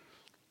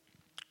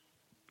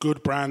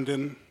good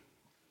branding,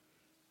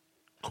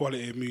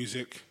 quality of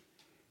music,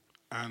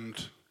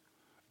 and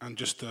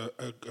just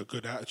a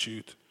good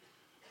attitude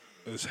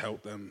has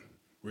helped them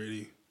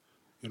really.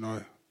 You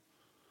know,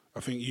 I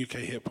think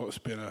UK hip hop's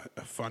been a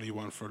funny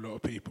one for a lot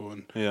of people,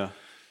 and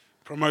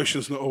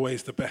promotion's not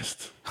always the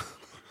best.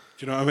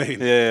 Do you know what I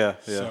mean? Yeah.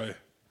 So.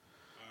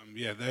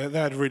 They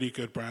had really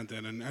good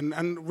branding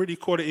and really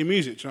quality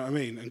music, do you know what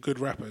I mean? And good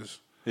rappers.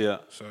 Yeah.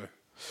 So.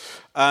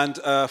 And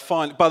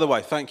finally, by the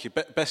way, thank you.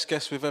 Best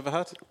guest we've ever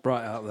had?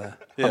 Right out there.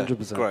 Yeah,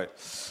 100%. Great.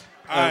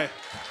 Hi.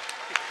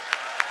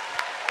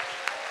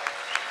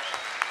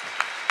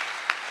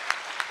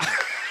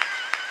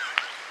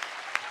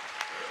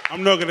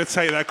 I'm not going to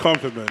take that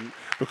compliment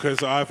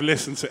because I've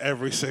listened to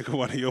every single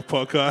one of your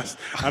podcasts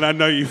and I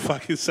know you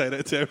fucking say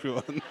that to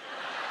everyone.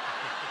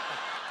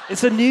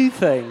 It's a new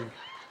thing.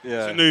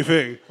 Yeah. It's a new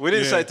thing. We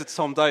didn't say it to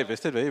Tom Davis,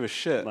 did we? He was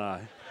shit. No.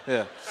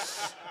 Yeah.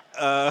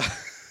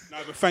 No,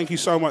 but thank you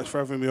so much for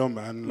having me on,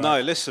 man. No,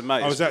 listen,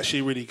 mate. I was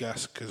actually really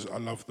gassed because I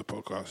love the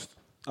podcast.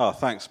 Oh,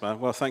 thanks, man.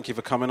 Well, thank you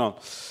for coming on.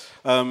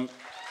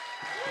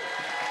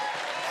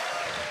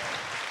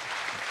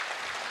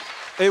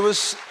 It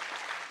was...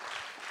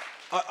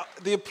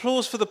 the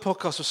applause for the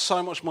podcast was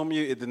so much more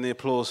muted than the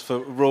applause for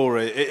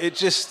Rory. It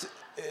just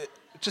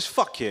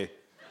fuck you.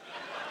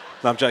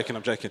 No, I'm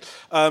joking.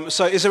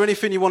 So is there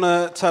anything you want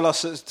to tell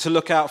us to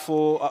look out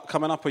for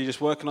coming up, or are you just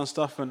working on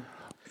stuff?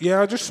 Yeah,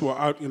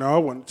 I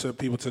want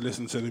people to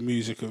listen to the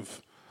music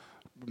of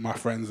my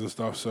friends and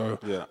stuff. So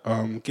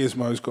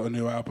Gizmo's got a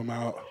new album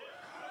out.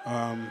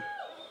 And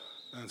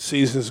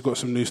Season's got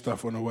some new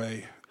stuff on the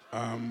way.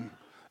 And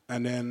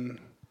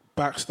then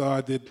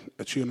Backstar did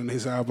a tune on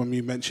his album.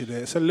 You mentioned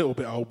it. It's a little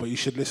bit old, but you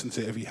should listen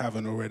to it if you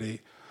haven't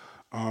already.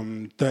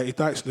 Dirty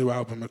Dyke's new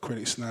album, A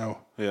Critic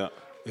Snail,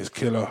 is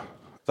killer.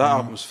 That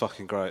album's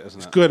fucking great, isn't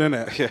it? It's good, isn't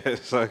it? Yeah,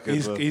 it's so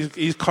good.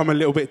 He's come a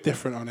little bit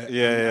different on it.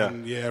 Yeah,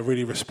 and I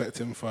really respect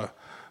him for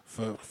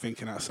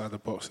thinking outside the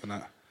box and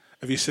that.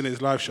 Have you seen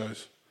his live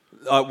shows?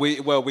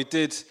 We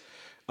did.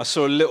 I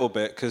saw a little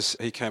bit because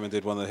he came and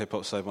did one of the Hip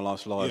Hop Save My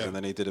Life lives, and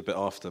then he did a bit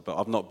after. But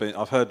I've not been.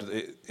 I've heard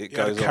it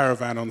goes. A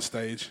caravan on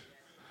stage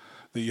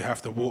that you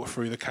have to walk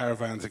through the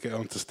caravan to get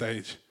onto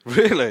stage.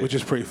 Really? Which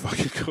is pretty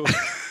fucking cool.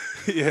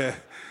 Yeah.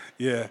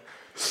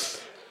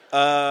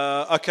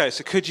 Okay,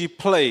 so could you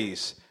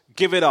please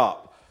give it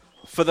up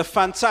for the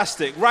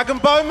fantastic Rag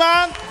and Bone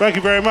Man? Thank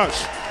you very much.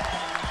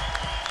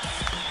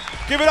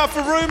 Give it up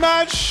for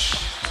Rumaj.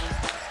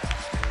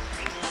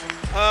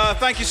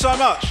 Thank you so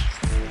much.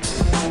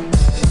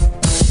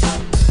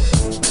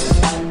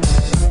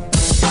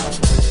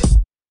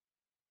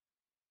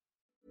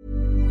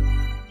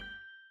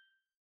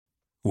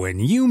 When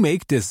you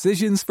make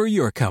decisions for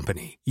your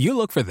company, you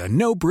look for the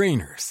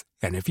no-brainers.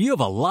 And if you have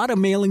a lot of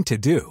mailing to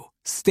do,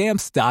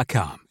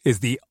 Stamps.com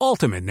is the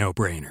ultimate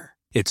no-brainer.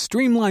 It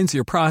streamlines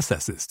your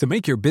processes to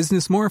make your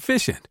business more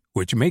efficient,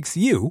 which makes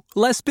you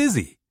less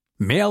busy.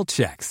 Mail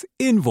checks,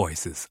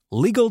 invoices,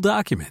 legal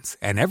documents,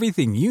 and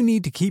everything you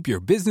need to keep your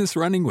business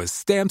running with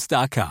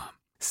Stamps.com.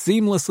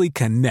 Seamlessly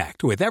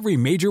connect with every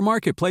major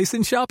marketplace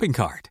and shopping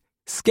cart.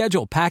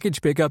 Schedule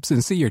package pickups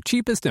and see your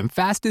cheapest and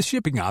fastest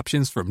shipping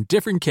options from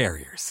different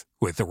carriers,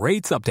 with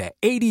rates up to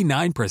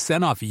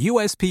 89% off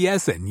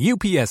USPS and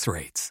UPS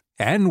rates.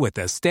 And with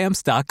the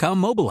Stamps.com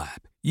mobile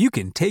app, you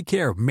can take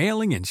care of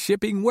mailing and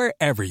shipping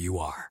wherever you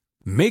are.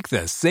 Make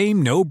the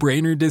same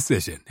no-brainer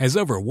decision as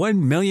over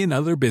 1 million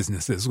other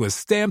businesses with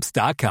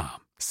Stamps.com.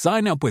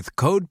 Sign up with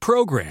code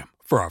PROGRAM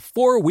for a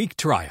 4-week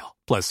trial,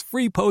 plus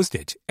free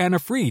postage and a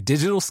free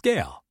digital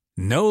scale.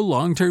 No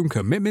long-term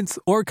commitments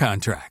or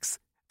contracts.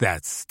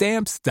 That's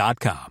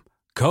Stamps.com.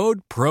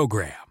 Code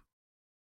PROGRAM.